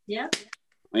 Yeah.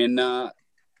 And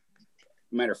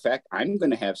matter of fact, I'm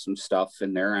going to have some stuff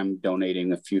in there. I'm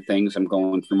donating a few things. I'm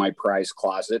going through my prize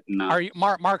closet. And are you,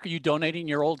 Mark? Are you donating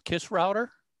your old KISS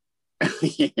router?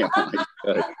 Yeah, goodness.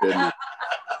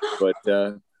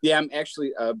 But yeah, I'm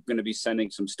actually going to be sending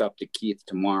some stuff to Keith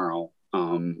tomorrow.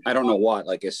 I don't know what.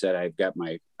 Like I said, I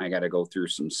got to go through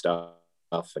some stuff,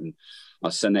 and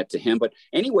I'll send that to him. But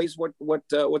anyways,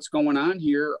 what's going on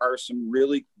here are some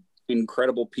really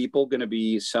incredible people going to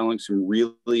be selling some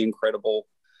really incredible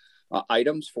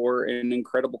items for an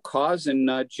incredible cause. And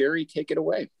Jerry, take it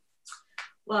away.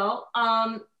 Well,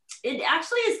 it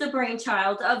actually is the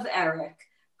brainchild of Eric,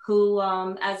 who,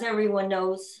 as everyone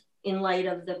knows, in light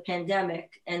of the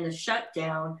pandemic and the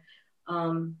shutdown,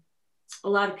 a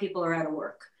lot of people are out of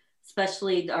work,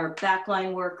 especially our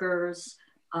backline workers,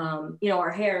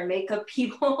 our hair and makeup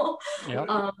people. Yep.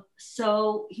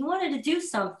 So he wanted to do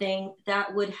something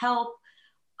that would help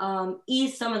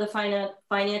ease some of the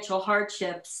financial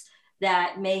hardships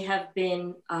that may have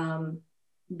been,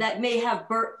 that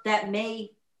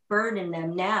may burden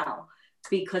them now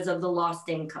because of the lost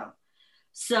income.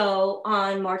 So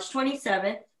on March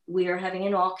 27th, we are having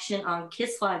an auction on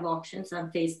KISS Live Auctions on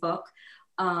Facebook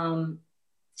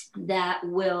that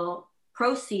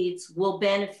proceeds will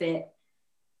benefit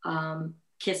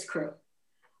KISS Crew.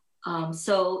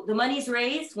 So the money's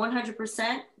raised,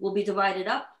 100% will be divided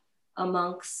up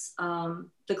amongst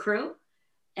the crew,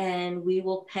 and we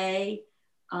will pay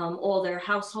all their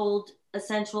household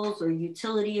essentials or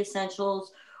utility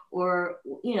essentials, or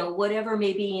whatever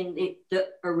may be in the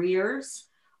arrears,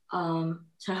 to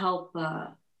help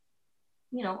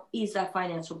ease that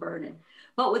financial burden.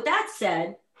 But with that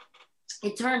said,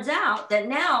 it turns out that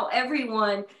now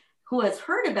everyone who has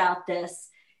heard about this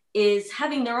is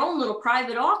having their own little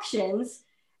private auctions,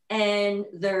 and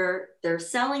they're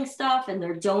selling stuff and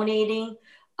they're donating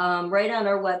right on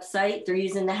our website. They're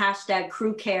using the hashtag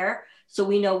CrewCare, so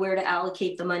we know where to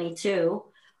allocate the money to.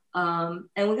 And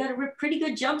we got a pretty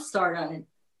good jump start on it.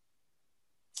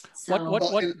 So,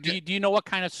 what do you know what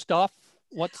kind of stuff?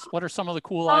 What are some of the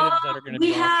cool items that are going to be?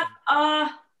 We have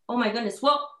oh my goodness.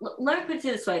 Well, let me put it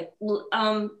this way.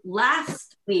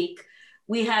 Last week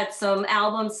we had some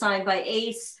albums signed by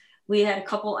EXCE. We had a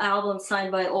couple albums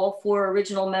signed by all 4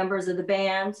 original members of the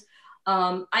band.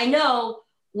 I know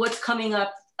what's coming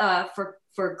up for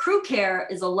Crew Care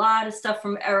is a lot of stuff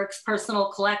from Eric's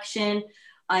personal collection.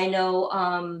 I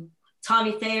know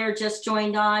Tommy Thayer just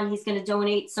joined on. He's going to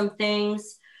donate some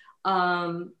things.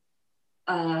 EXCE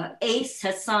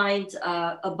has signed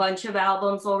a bunch of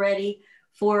albums already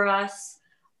for us.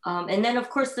 And then, of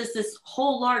course, there's this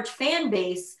whole large fan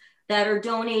base that are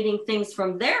donating things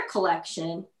from their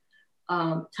collection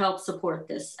to help support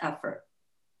this effort.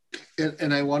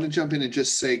 And I want to jump in and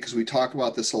just say, because we talk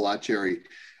about this a lot, Jerry,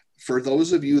 for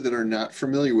those of you that are not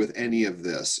familiar with any of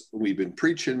this, we've been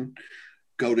preaching,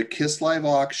 go to KISS Live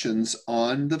Auctions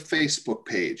on the Facebook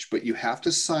page, but you have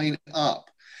to sign up,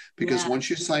 because once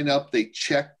you sign up, they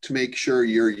check to make sure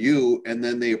you're you, and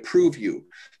then they approve you.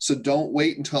 So don't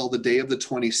wait until the day of the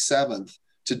 27th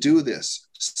to do this.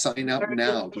 Sign up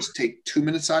now. Just take 2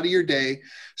 minutes out of your day,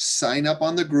 sign up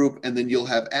on the group, and then you'll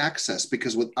have access,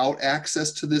 because without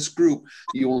access to this group,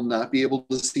 you will not be able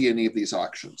to see any of these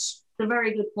auctions. It's a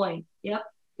very good point. Yep.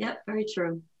 Very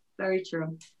true. Very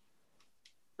true.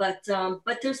 But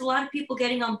there's a lot of people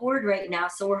getting on board right now.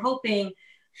 So we're hoping,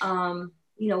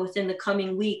 within the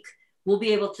coming week, we'll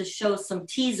be able to show some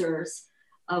teasers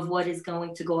of what is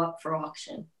going to go up for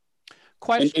auction.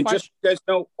 And just so you guys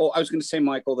know, I was going to say,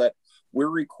 Michael, that we're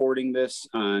recording this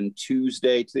on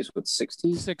Tuesday. Today's what,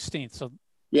 16th? 16th. So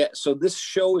yeah, so this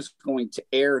show is going to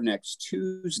air next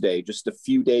Tuesday, just a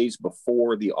few days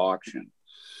before the auction.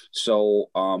 So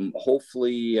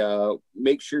hopefully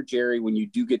make sure, Jerry, when you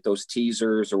do get those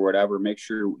teasers or whatever, make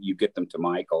sure you get them to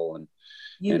Michael. And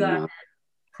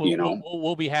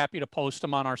we'll be happy to post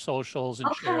them on our socials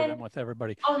and share them with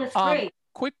everybody. Oh, that's great.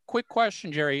 Quick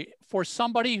question, Jerry. For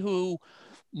somebody who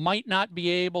might not be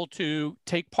able to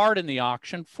take part in the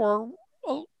auction for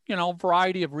a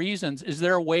variety of reasons, is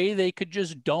there a way they could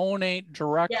just donate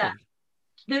directly? Yeah.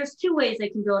 There's 2 ways they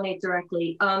can donate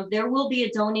directly. There will be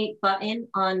a donate button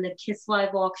on the KISS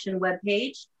Live Auction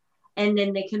webpage, and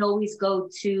then they can always go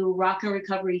to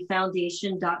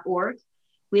rockandrecoveryfoundation.org.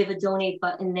 We have a donate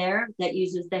button there that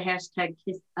uses the hashtag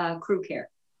CrewCare.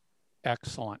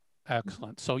 Excellent.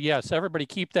 So yes, everybody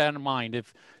keep that in mind.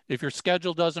 If your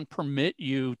schedule doesn't permit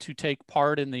you to take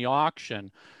part in the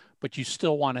auction, but you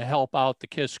still want to help out the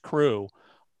KISS crew,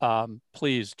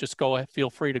 please just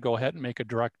feel free to go ahead and make a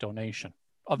direct donation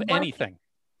of anything.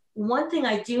 One thing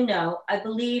I do know, I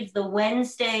believe the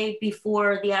Wednesday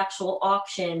before the actual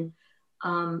auction,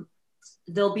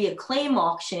 there'll be a claim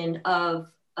auction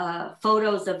of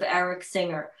photos of Eric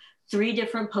Singer, 3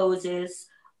 different poses.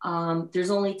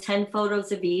 There's only 10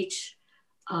 photos of each.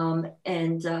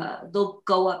 And they'll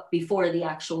go up before the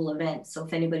actual event. So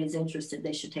if anybody's interested,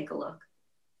 they should take a look.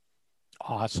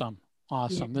 Awesome.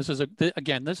 Awesome. Yeah.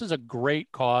 This is a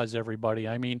great cause, everybody.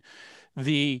 I mean,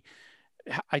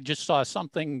 I just saw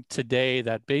something today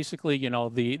that basically, you know,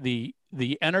 the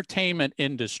entertainment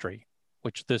industry,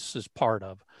 which this is part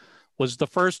of, was the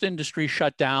first industry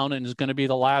shut down and is going to be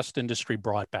the last industry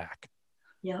brought back.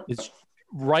 Yeah. It's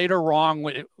right or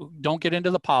wrong. Don't get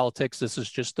into the politics. This is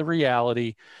just the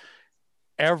reality.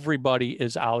 Everybody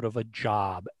is out of a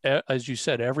job. As you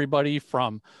said, everybody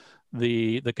from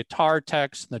the guitar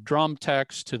techs, the drum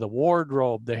techs, to the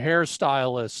wardrobe, the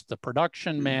hairstylists, the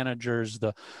production managers,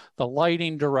 the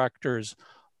lighting directors,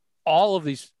 all of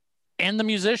these, and the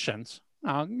musicians.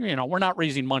 You know, we're not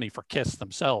raising money for KISS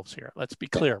themselves here. Let's be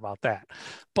clear about that.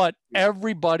 But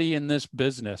everybody in this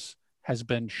business has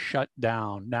been shut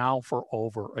down now for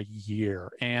over a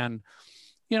year. And,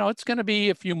 you know, it's going to be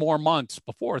a few more months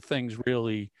before things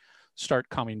really start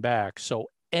coming back. So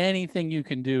anything you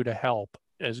can do to help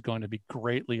is going to be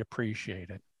greatly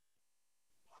appreciated.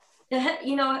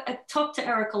 You know, I talked to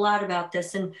Eric a lot about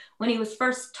this. And when he was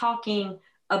first talking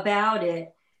about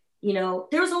it, you know,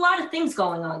 there was a lot of things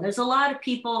going on. There's a lot of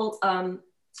people,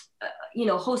 you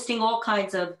know, hosting all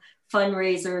kinds of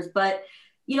fundraisers, but,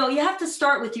 you know, you have to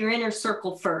start with your inner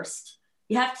circle first.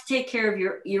 You have to take care of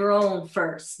your own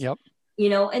first. Yep. You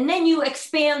know, and then you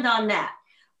expand on that.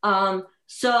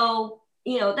 So,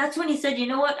 you know, that's when he said, you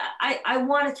know what, I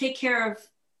want to take care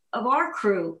of our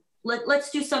crew. Let's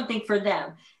do something for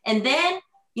them. And then,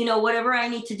 you know, whatever I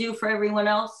need to do for everyone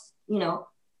else, you know,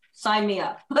 sign me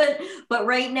up. But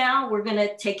right now we're going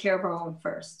to take care of our own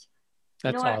first.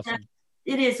 That's you know awesome.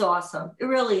 It is awesome. It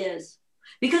really is.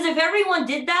 Because if everyone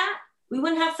did that, we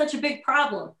wouldn't have such a big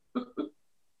problem.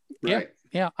 Right.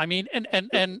 Yeah. I mean,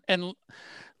 and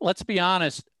let's be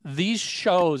honest, these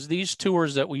shows, these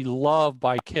tours that we love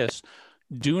by KISS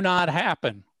do not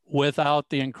happen without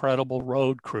the incredible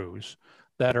road crews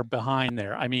that are behind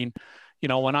there. I mean, you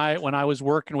know, when I was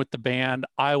working with the band,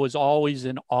 I was always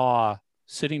in awe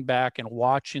sitting back and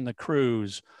watching the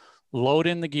crews load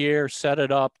in the gear, set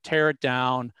it up, tear it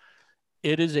down.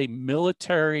 It is a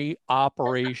military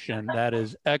operation that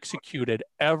is executed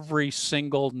every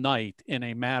single night in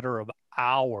a matter of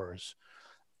hours.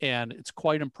 And it's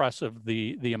quite impressive,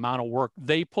 the amount of work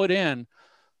they put in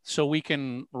so we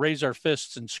can raise our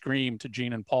fists and scream to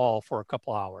Gene and Paul for a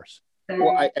couple hours.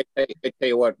 Well, I tell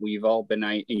you what, we've all been,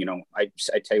 I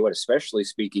tell you what, especially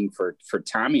speaking for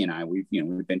Tommy and I, we've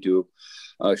been to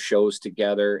shows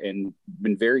together and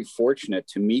been very fortunate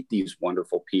to meet these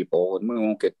wonderful people. And we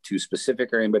won't get too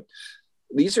specific or anything, but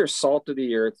these are salt of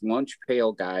the earth, lunch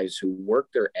pail guys who work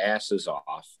their asses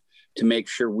off to make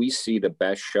sure we see the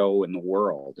best show in the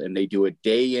world. And they do it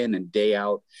day in and day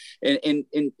out. And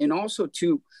also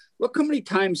too, look how many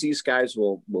times these guys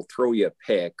will throw you a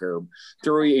pick or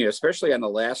throw you, especially on the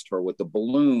last tour with the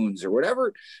balloons or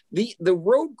whatever. The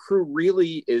road crew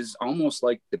really is almost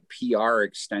like the PR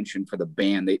extension for the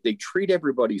band. They treat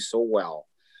everybody so well.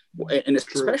 And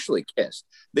especially KISS.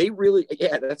 They really,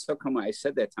 that's how come I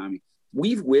said that, Tommy.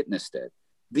 We've witnessed it.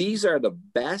 These are the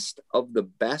best of the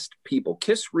best people.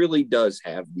 KISS really does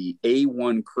have the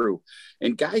A1 crew.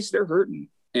 And guys, they're hurting.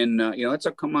 And, that's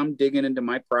how come I'm digging into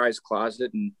my prize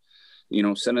closet and,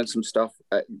 sending some stuff.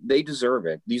 They deserve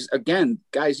it. These, again,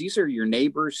 guys, these are your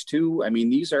neighbors too. I mean,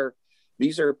 these are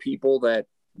people that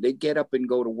they get up and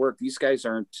go to work. These guys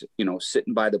aren't,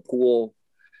 sitting by the pool,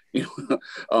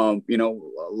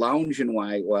 lounging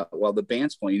while the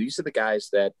band's playing. These are the guys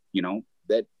that,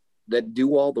 that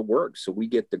do all the work. So we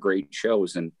get the great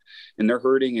shows and they're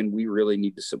hurting and we really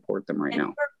need to support them right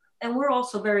now. And we're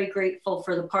also very grateful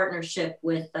for the partnership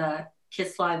with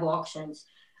KISS Live Auctions.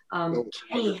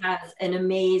 Kenny has an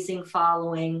amazing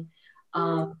following.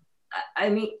 I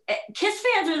mean, KISS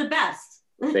fans are the best.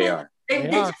 They are. they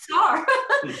just are.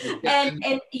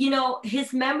 and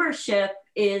his membership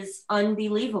is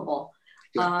unbelievable.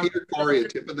 Yeah, Peter Corey, a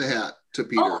tip of the hat to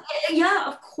Peter. Oh, yeah,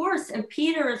 of course. And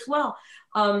Peter as well.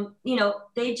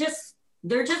 They're just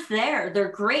there.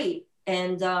 They're great.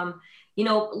 And,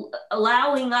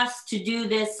 allowing us to do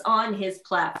this on his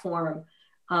platform,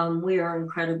 we are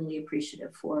incredibly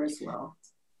appreciative for as well.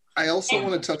 I also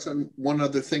want to touch on one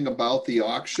other thing about the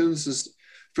auctions is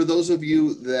for those of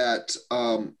you that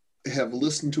have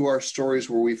listened to our stories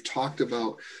where we've talked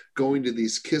about going to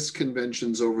these KISS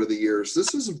conventions over the years,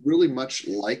 this is really much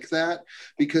like that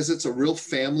because it's a real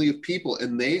family of people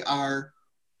and they are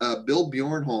Bill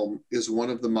Bjornholm is one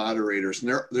of the moderators,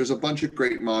 and there's a bunch of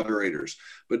great moderators,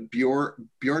 but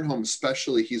Bjornholm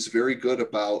especially, he's very good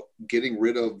about getting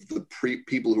rid of the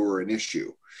people who are an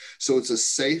issue. So it's a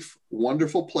safe,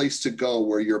 wonderful place to go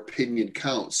where your opinion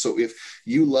counts. So if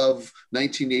you love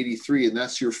 1983 and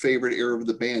that's your favorite era of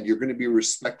the band, you're going to be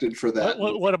respected for that.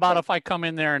 What about if I come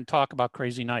in there and talk about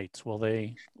Crazy Nights? Will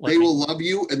they? They will love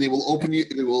you, and they will open you.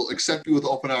 They will accept you with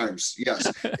open arms.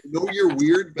 Yes, they know you're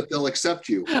weird, but they'll accept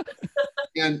you.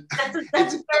 And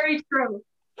that's very true.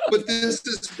 But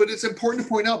it's important to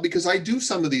point out, because I do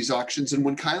some of these auctions, and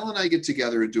when Kyle and I get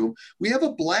together and do them, we have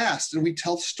a blast and we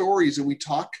tell stories and we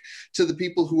talk to the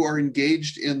people who are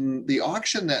engaged in the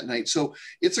auction that night. So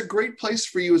it's a great place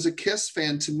for you as a KISS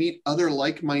fan to meet other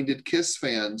like-minded KISS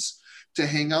fans to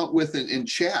hang out with and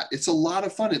chat. It's a lot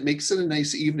of fun. It makes it a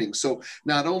nice evening. So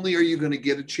not only are you going to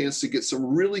get a chance to get some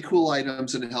really cool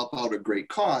items and help out a great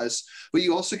cause, but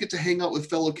you also get to hang out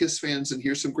with fellow KISS fans and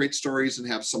hear some great stories and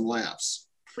have some laughs.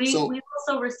 We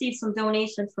also received some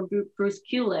donations from Bruce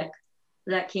Kulick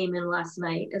that came in last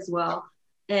night as well.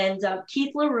 And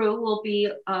Keith LaRue will be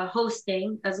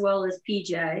hosting, as well as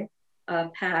PJ,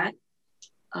 Pat,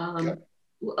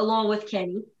 along with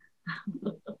Kenny.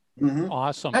 Mm-hmm.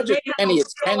 Awesome. Not just Kenny,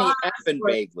 it's Kenny F and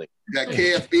Bagley. Yeah,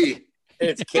 KFB.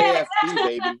 It's KFB,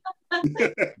 baby.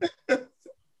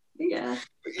 Yeah.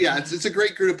 Yeah, it's a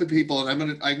great group of people,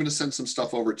 and I'm gonna send some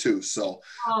stuff over too. So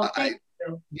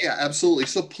yeah, absolutely.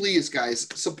 So please, guys,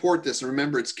 support this. And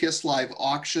remember, it's KISS Live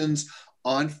Auctions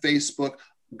on Facebook.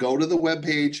 Go to the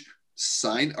webpage,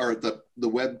 sign, or the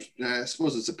web, I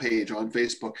suppose it's a page on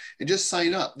Facebook, and just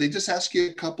sign up. They just ask you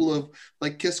a couple of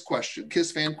like KISS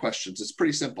fan questions. It's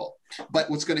pretty simple.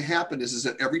 But what's going to happen is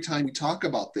that every time we talk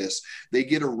about this, they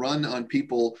get a run on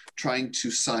people trying to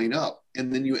sign up,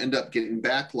 and then you end up getting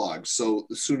backlogs. So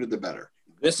the sooner the better.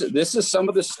 This is some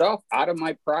of the stuff out of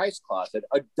my prize closet.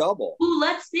 A double. Ooh,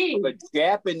 let's see. Of a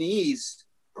Japanese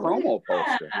promo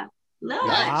poster. Nice.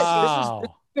 Wow. This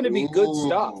is going to be good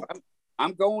stuff.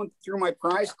 I'm going through my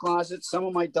prize closet. Some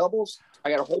of my doubles.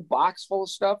 I got a whole box full of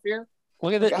stuff here.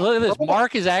 Look at this. Look at this.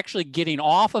 Mark is actually getting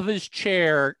off of his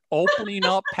chair, opening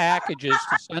up packages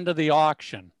to send to the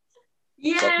auction.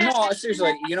 Yeah. No,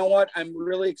 seriously. You know what? I'm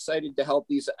really excited to help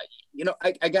these. You know,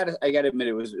 I gotta admit,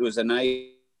 it was a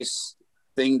nice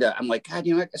thing that I'm like, God,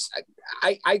 you know,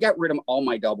 I got rid of all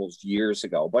my doubles years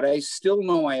ago, but I still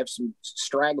know I have some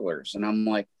stragglers, and I'm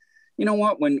like, you know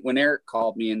what? When Eric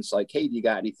called me and it's like, hey, do you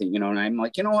got anything? You know, and I'm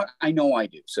like, you know what? I know I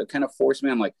do. So it kind of forced me.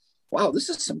 I'm like, wow, this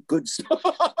is some good stuff.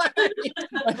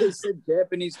 Like I said,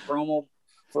 Japanese promo.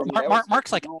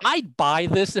 Mark's like, I'd buy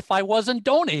this if I wasn't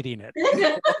donating it.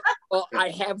 Well, I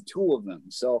have two of them.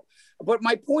 So, but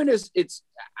my point is,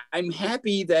 I'm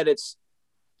happy that it's,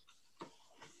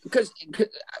 because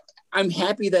I'm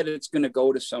happy that it's going to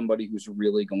go to somebody who's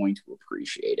really going to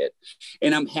appreciate it.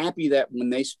 And I'm happy that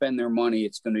when they spend their money,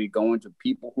 it's going to be going to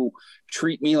people who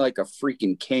treat me like a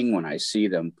freaking king when I see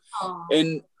them. Aww.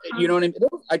 And you know what I mean?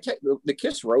 The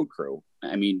KISS Road Crew,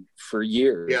 I mean, for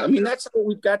years. Yeah. I mean, that's how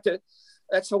we've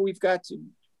got to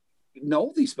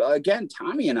know these. Again,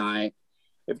 Tommy and I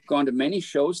have gone to many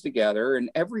shows together,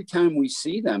 and every time we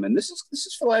see them, and this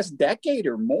is for the last decade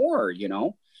or more, you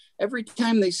know, every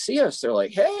time they see us, they're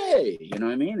like, hey, you know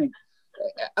what I mean?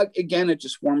 And again, it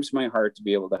just warms my heart to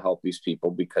be able to help these people,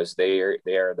 because they are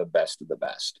the best of the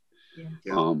best.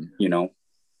 Yeah. You know,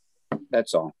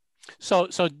 that's all. So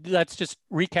let's just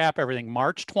recap everything.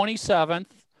 March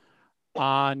 27th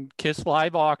on KISS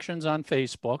Live Auctions on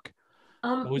Facebook.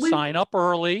 We sign up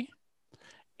early,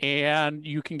 and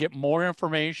you can get more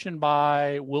information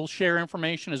we'll share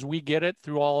information as we get it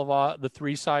through all of the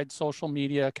Three Sides social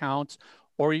media accounts,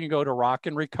 or you can go to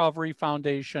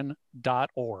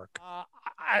rockandrecoveryfoundation.org.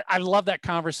 I love that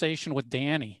conversation with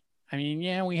Danny. I mean,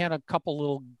 yeah, we had a couple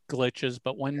little glitches,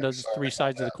 but when does Three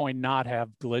Sides of the Coin not have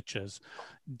glitches?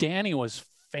 Danny was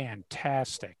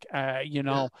fantastic. You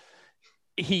know,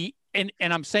 he, and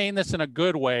I'm saying this in a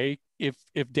good way, if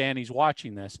Danny's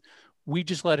watching this, we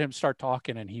just let him start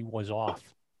talking and he was off.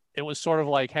 It was sort of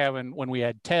like when we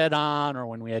had Ted on, or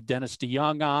when we had Dennis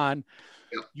DeYoung on.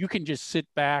 Yep. You can just sit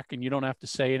back and you don't have to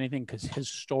say anything, because his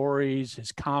stories,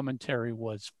 his commentary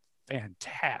was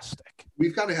fantastic.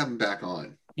 We've got to have him back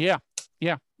on. Yeah.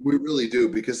 We really do,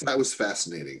 because that was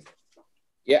fascinating.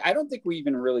 Yeah, I don't think we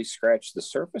even really scratched the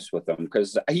surface with him,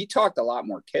 because he talked a lot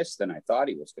more KISS than I thought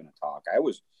he was going to talk. I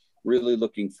was really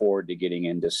looking forward to getting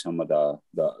into some of the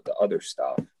other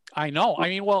stuff. I know.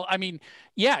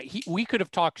 Yeah, we could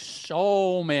have talked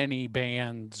so many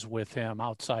bands with him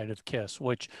outside of KISS,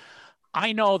 which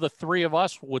I know the three of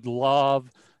us would love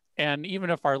And even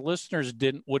if our listeners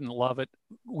wouldn't love it,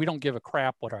 we don't give a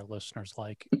crap what our listeners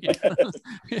like.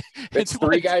 It's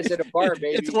three guys at a bar,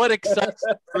 baby. It's what excites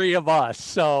the three of us.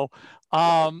 So,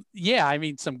 yeah, I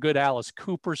mean, some good Alice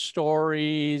Cooper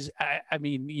stories. I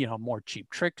mean, more Cheap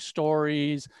Trick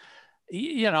stories.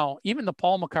 Even the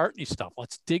Paul McCartney stuff.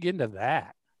 Let's dig into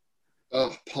that.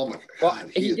 Oh, Paul McCartney. Well,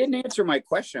 he didn't answer my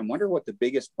question. I wonder what the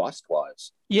biggest bust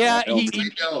was. Yeah,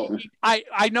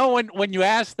 I know when you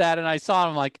asked that, and I saw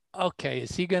him, like, okay,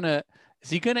 is he gonna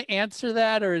answer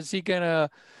that, or is he gonna?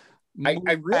 I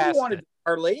really wanted to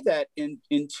parlay that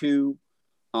into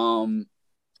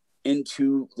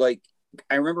like,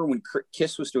 I remember when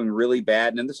Kiss was doing really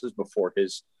bad, and this was before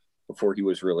he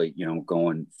was really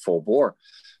going full bore,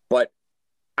 but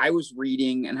I was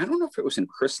reading, and I don't know if it was in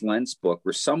Chris Lent's book,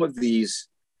 where some of these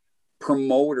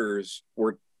promoters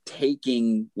were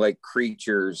taking like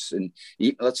Creatures, and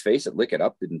let's face it, Lick It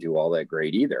Up didn't do all that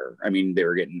great either. I mean, they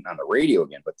were getting on the radio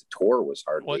again, but the tour was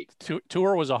hardly.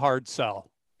 Tour was a hard sell.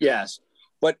 Yes,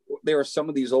 but there were some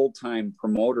of these old time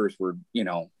promoters were,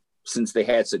 since they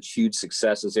had such huge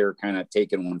successes, they were kind of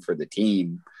taking one for the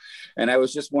team. And I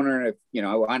was just wondering if,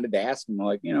 I wanted to ask them,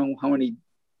 like, how many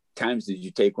times did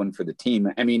you take one for the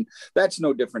team? I mean, that's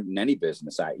no different than any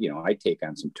business. I take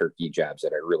on some turkey jobs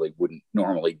that I really wouldn't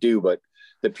normally do, but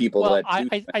the people that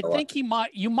do, I think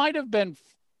you might have been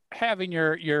having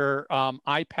your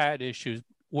iPad issues,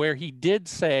 where he did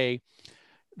say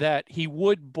that he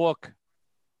will book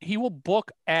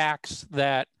acts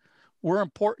that were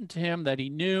important to him, that he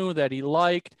knew, that he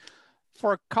liked,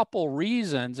 for a couple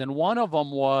reasons. And one of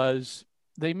them was,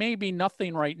 they may be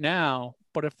nothing right now,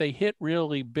 but if they hit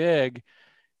really big,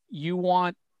 you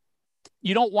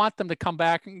don't want them to come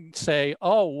back and say,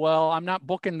 oh, well, I'm not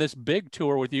booking this big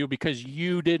tour with you because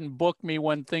you didn't book me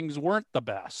when things weren't the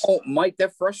best. Oh, Mike,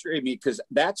 that frustrated me, because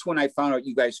that's when I found out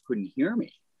you guys couldn't hear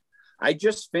me. I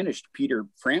just finished Peter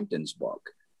Frampton's book,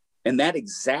 and that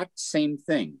exact same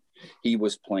thing. He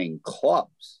was playing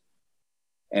clubs,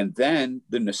 and then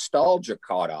the nostalgia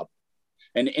caught up.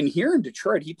 And here in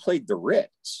Detroit, he played the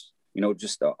Ritz.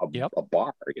 Just a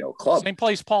bar, club. Same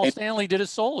place Paul Stanley did his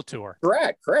solo tour.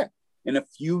 Correct. And a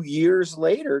few years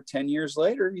later, 10 years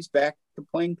later, he's back to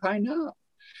playing Pine Knob.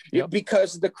 Yep.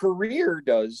 Because the career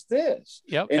does this.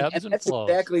 Yep. And that's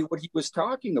exactly what he was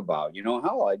talking about.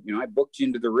 How I booked you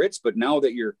into the Ritz, but now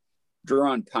that you're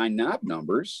drawing Pine Knob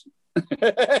numbers.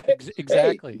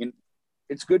 Exactly. Hey,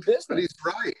 it's good business. But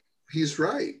he's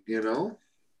right.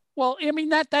 Well, I mean,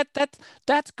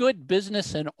 that's good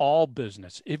business in all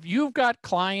business. If you've got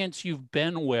clients you've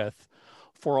been with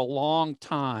for a long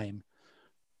time,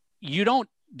 you don't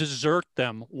desert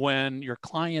them when your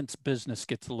client's business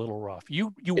gets a little rough.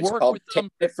 You work with them. Taking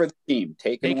it for the team.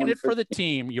 Taking it for the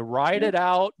team. You ride it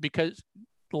out, because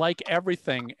like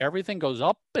everything goes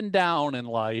up and down in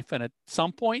life. And at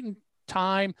some point in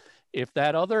time, if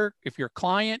your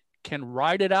client can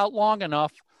ride it out long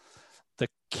enough, the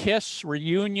Kiss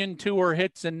reunion tour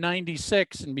hits in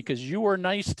 '96, and because you were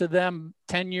nice to them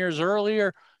 10 years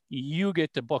earlier, you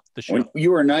get to book the show. When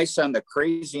you were nice on the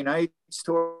Crazy Nights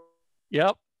tour.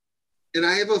 Yep. And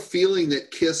I have a feeling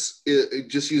that Kiss,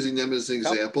 just using them as an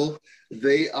example,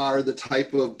 they are the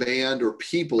type of band or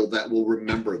people that will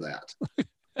remember that.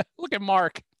 Look at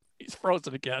Mark. He's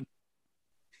frozen again.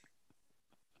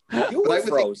 You were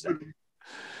frozen.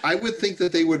 I would think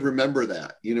that they would remember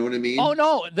that. You know what I mean? Oh,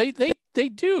 no, they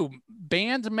do.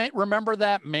 Bands remember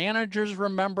that. Managers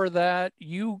remember that.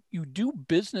 You do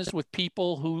business with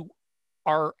people who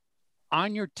are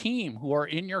on your team, who are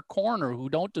in your corner, who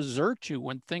don't desert you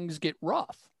when things get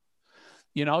rough.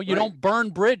 You don't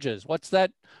burn bridges. What's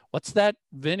that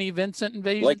Vinnie Vincent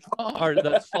invasion or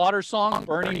the Slaughter song,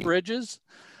 Burning Bridges?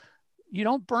 You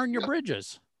don't burn your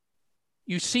bridges.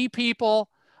 You see people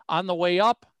on the way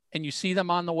up, and you see them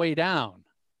on the way down.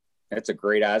 That's a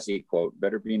great Ozzy quote.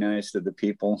 Better be nice to the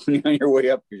people on your way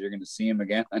up, because you're going to see them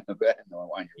again on your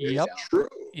way down. True.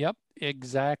 Yep,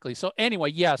 exactly. So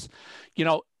anyway, yes,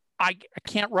 I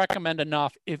can't recommend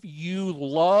enough, if you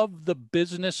love the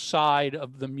business side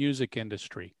of the music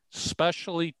industry,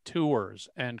 especially tours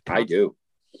and concerts, I do.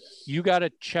 You got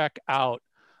to check out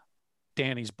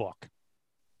Danny's book.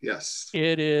 Yes.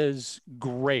 It is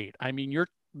great. I mean,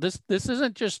 this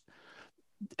isn't just,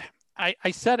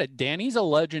 I said it, Danny's a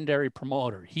legendary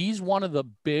promoter. He's one of the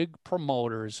big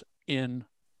promoters in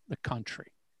the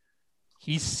country.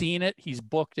 He's seen it, he's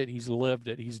booked it, he's lived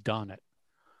it, he's done it.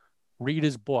 Read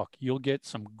his book. You'll get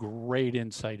some great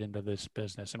insight into this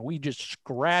business. And we just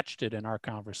scratched it in our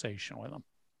conversation with him.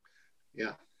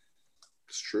 Yeah,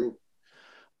 it's true.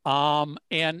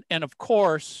 And of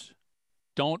course,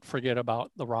 don't forget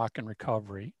about the Rock and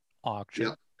Recovery auction.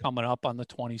 Yeah. coming up on the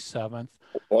 27th.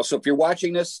 Well, so if you're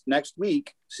watching this next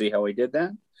week, see how he did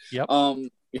that? Yep.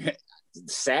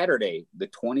 Saturday, the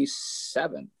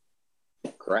 27th,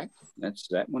 correct? That's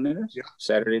that when it is? Yeah.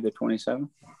 Saturday, the 27th?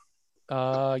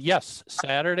 Yes,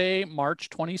 Saturday, March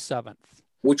 27th.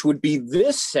 Which would be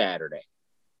this Saturday.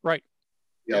 Right.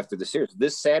 Yep. After the series.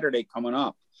 This Saturday coming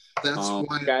up. That's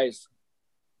why, guys,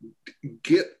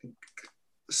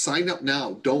 sign up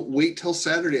now. Don't wait till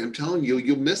Saturday. I'm telling you,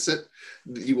 you'll miss it.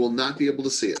 You will not be able to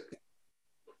see it.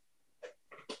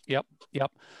 Yep.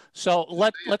 So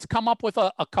let's come up with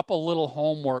a couple little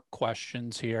homework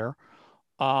questions here.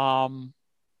 Let's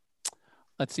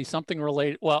see, something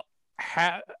related. Well,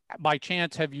 by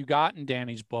chance, have you gotten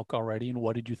Danny's book already, and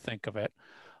what did you think of it?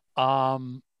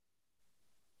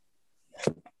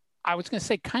 I was going to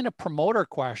say kind of promoter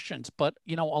questions, but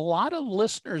a lot of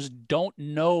listeners don't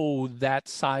know that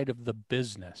side of the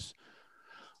business.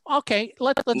 Okay,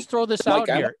 let's throw this out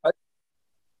here.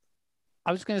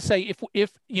 I was going to say,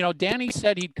 if Danny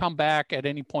said he'd come back at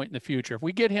any point in the future, if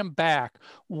we get him back,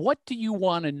 what do you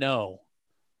want to know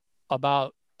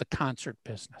about the concert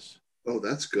business? Oh,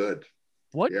 that's good.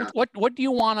 What do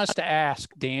you want us to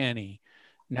ask Danny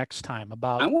next time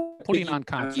about putting on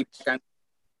concerts?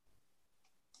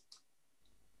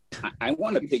 I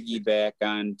want to piggyback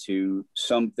onto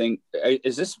something.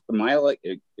 Is this my like?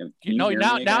 Now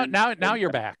you're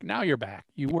back. Now you're back.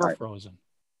 You were frozen.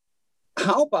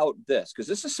 How about this? Because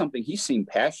this is something he seemed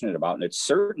passionate about, and it's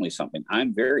certainly something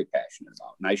I'm very passionate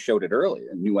about. And I showed it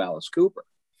earlier, New Alice Cooper.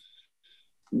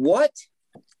 What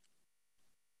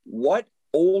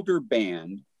older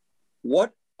band,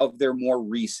 what of their more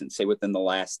recent, say within the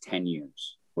last 10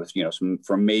 years, with some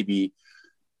from maybe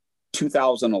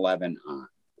 2011 on,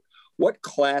 what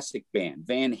classic band,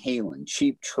 Van Halen,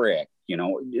 Cheap Trick,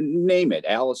 name it,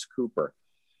 Alice Cooper,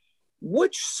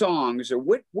 which songs or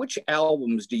which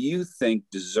albums do you think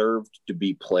deserved to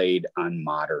be played on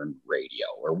modern radio,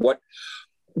 or what?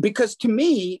 Because to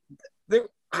me,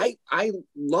 I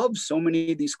love so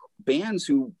many of these bands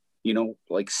who,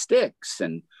 like Styx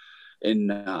and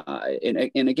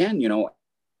again,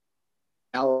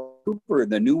 Alice Cooper,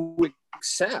 the new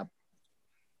EXCE.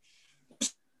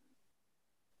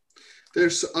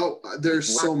 There's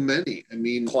so many. I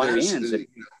mean,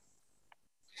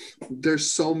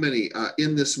 there's so many.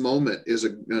 In This Moment is a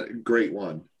great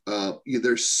one.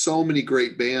 There's so many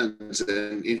great bands,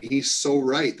 and he's so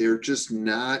right. They're just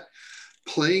not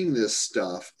playing this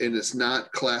stuff, and it's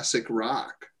not classic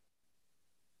rock.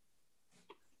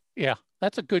 Yeah,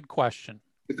 that's a good question.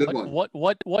 A good one.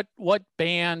 What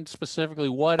band specifically?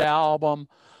 What album,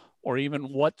 or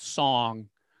even what song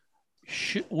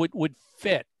would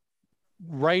fit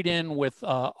right in with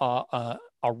a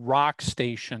rock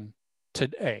station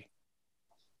today?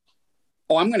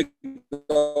 Oh, I'm going to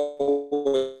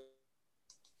go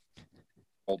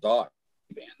with Dog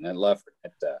band that left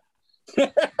at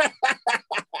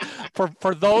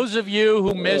For those of you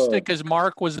who missed it because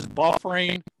Mark was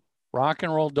buffering, Rock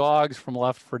and Roll Dogs from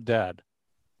Left 4 Dead.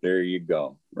 There you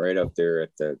go. Right up there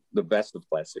at the best of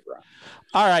classic rock.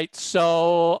 All right.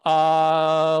 So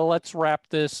let's wrap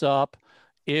this up.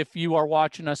 If you are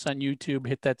watching us on YouTube,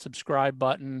 hit that subscribe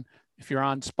button. If you're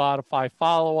on Spotify,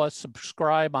 follow us,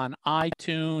 subscribe on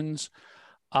iTunes.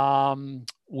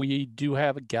 We do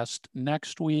have a guest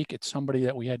next week. It's somebody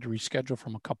that we had to reschedule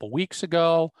from a couple weeks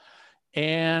ago.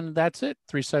 And that's it.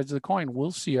 3 Sides of the Coin.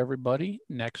 We'll see everybody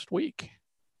next week.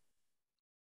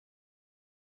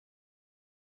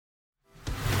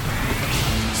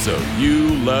 So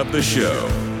you love the show.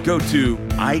 Go to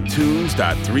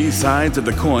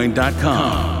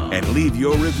itunes.3sidesofthecoin.com and leave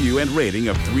your review and rating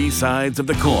of 3 Sides of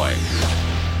the Coin.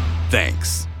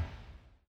 Thanks.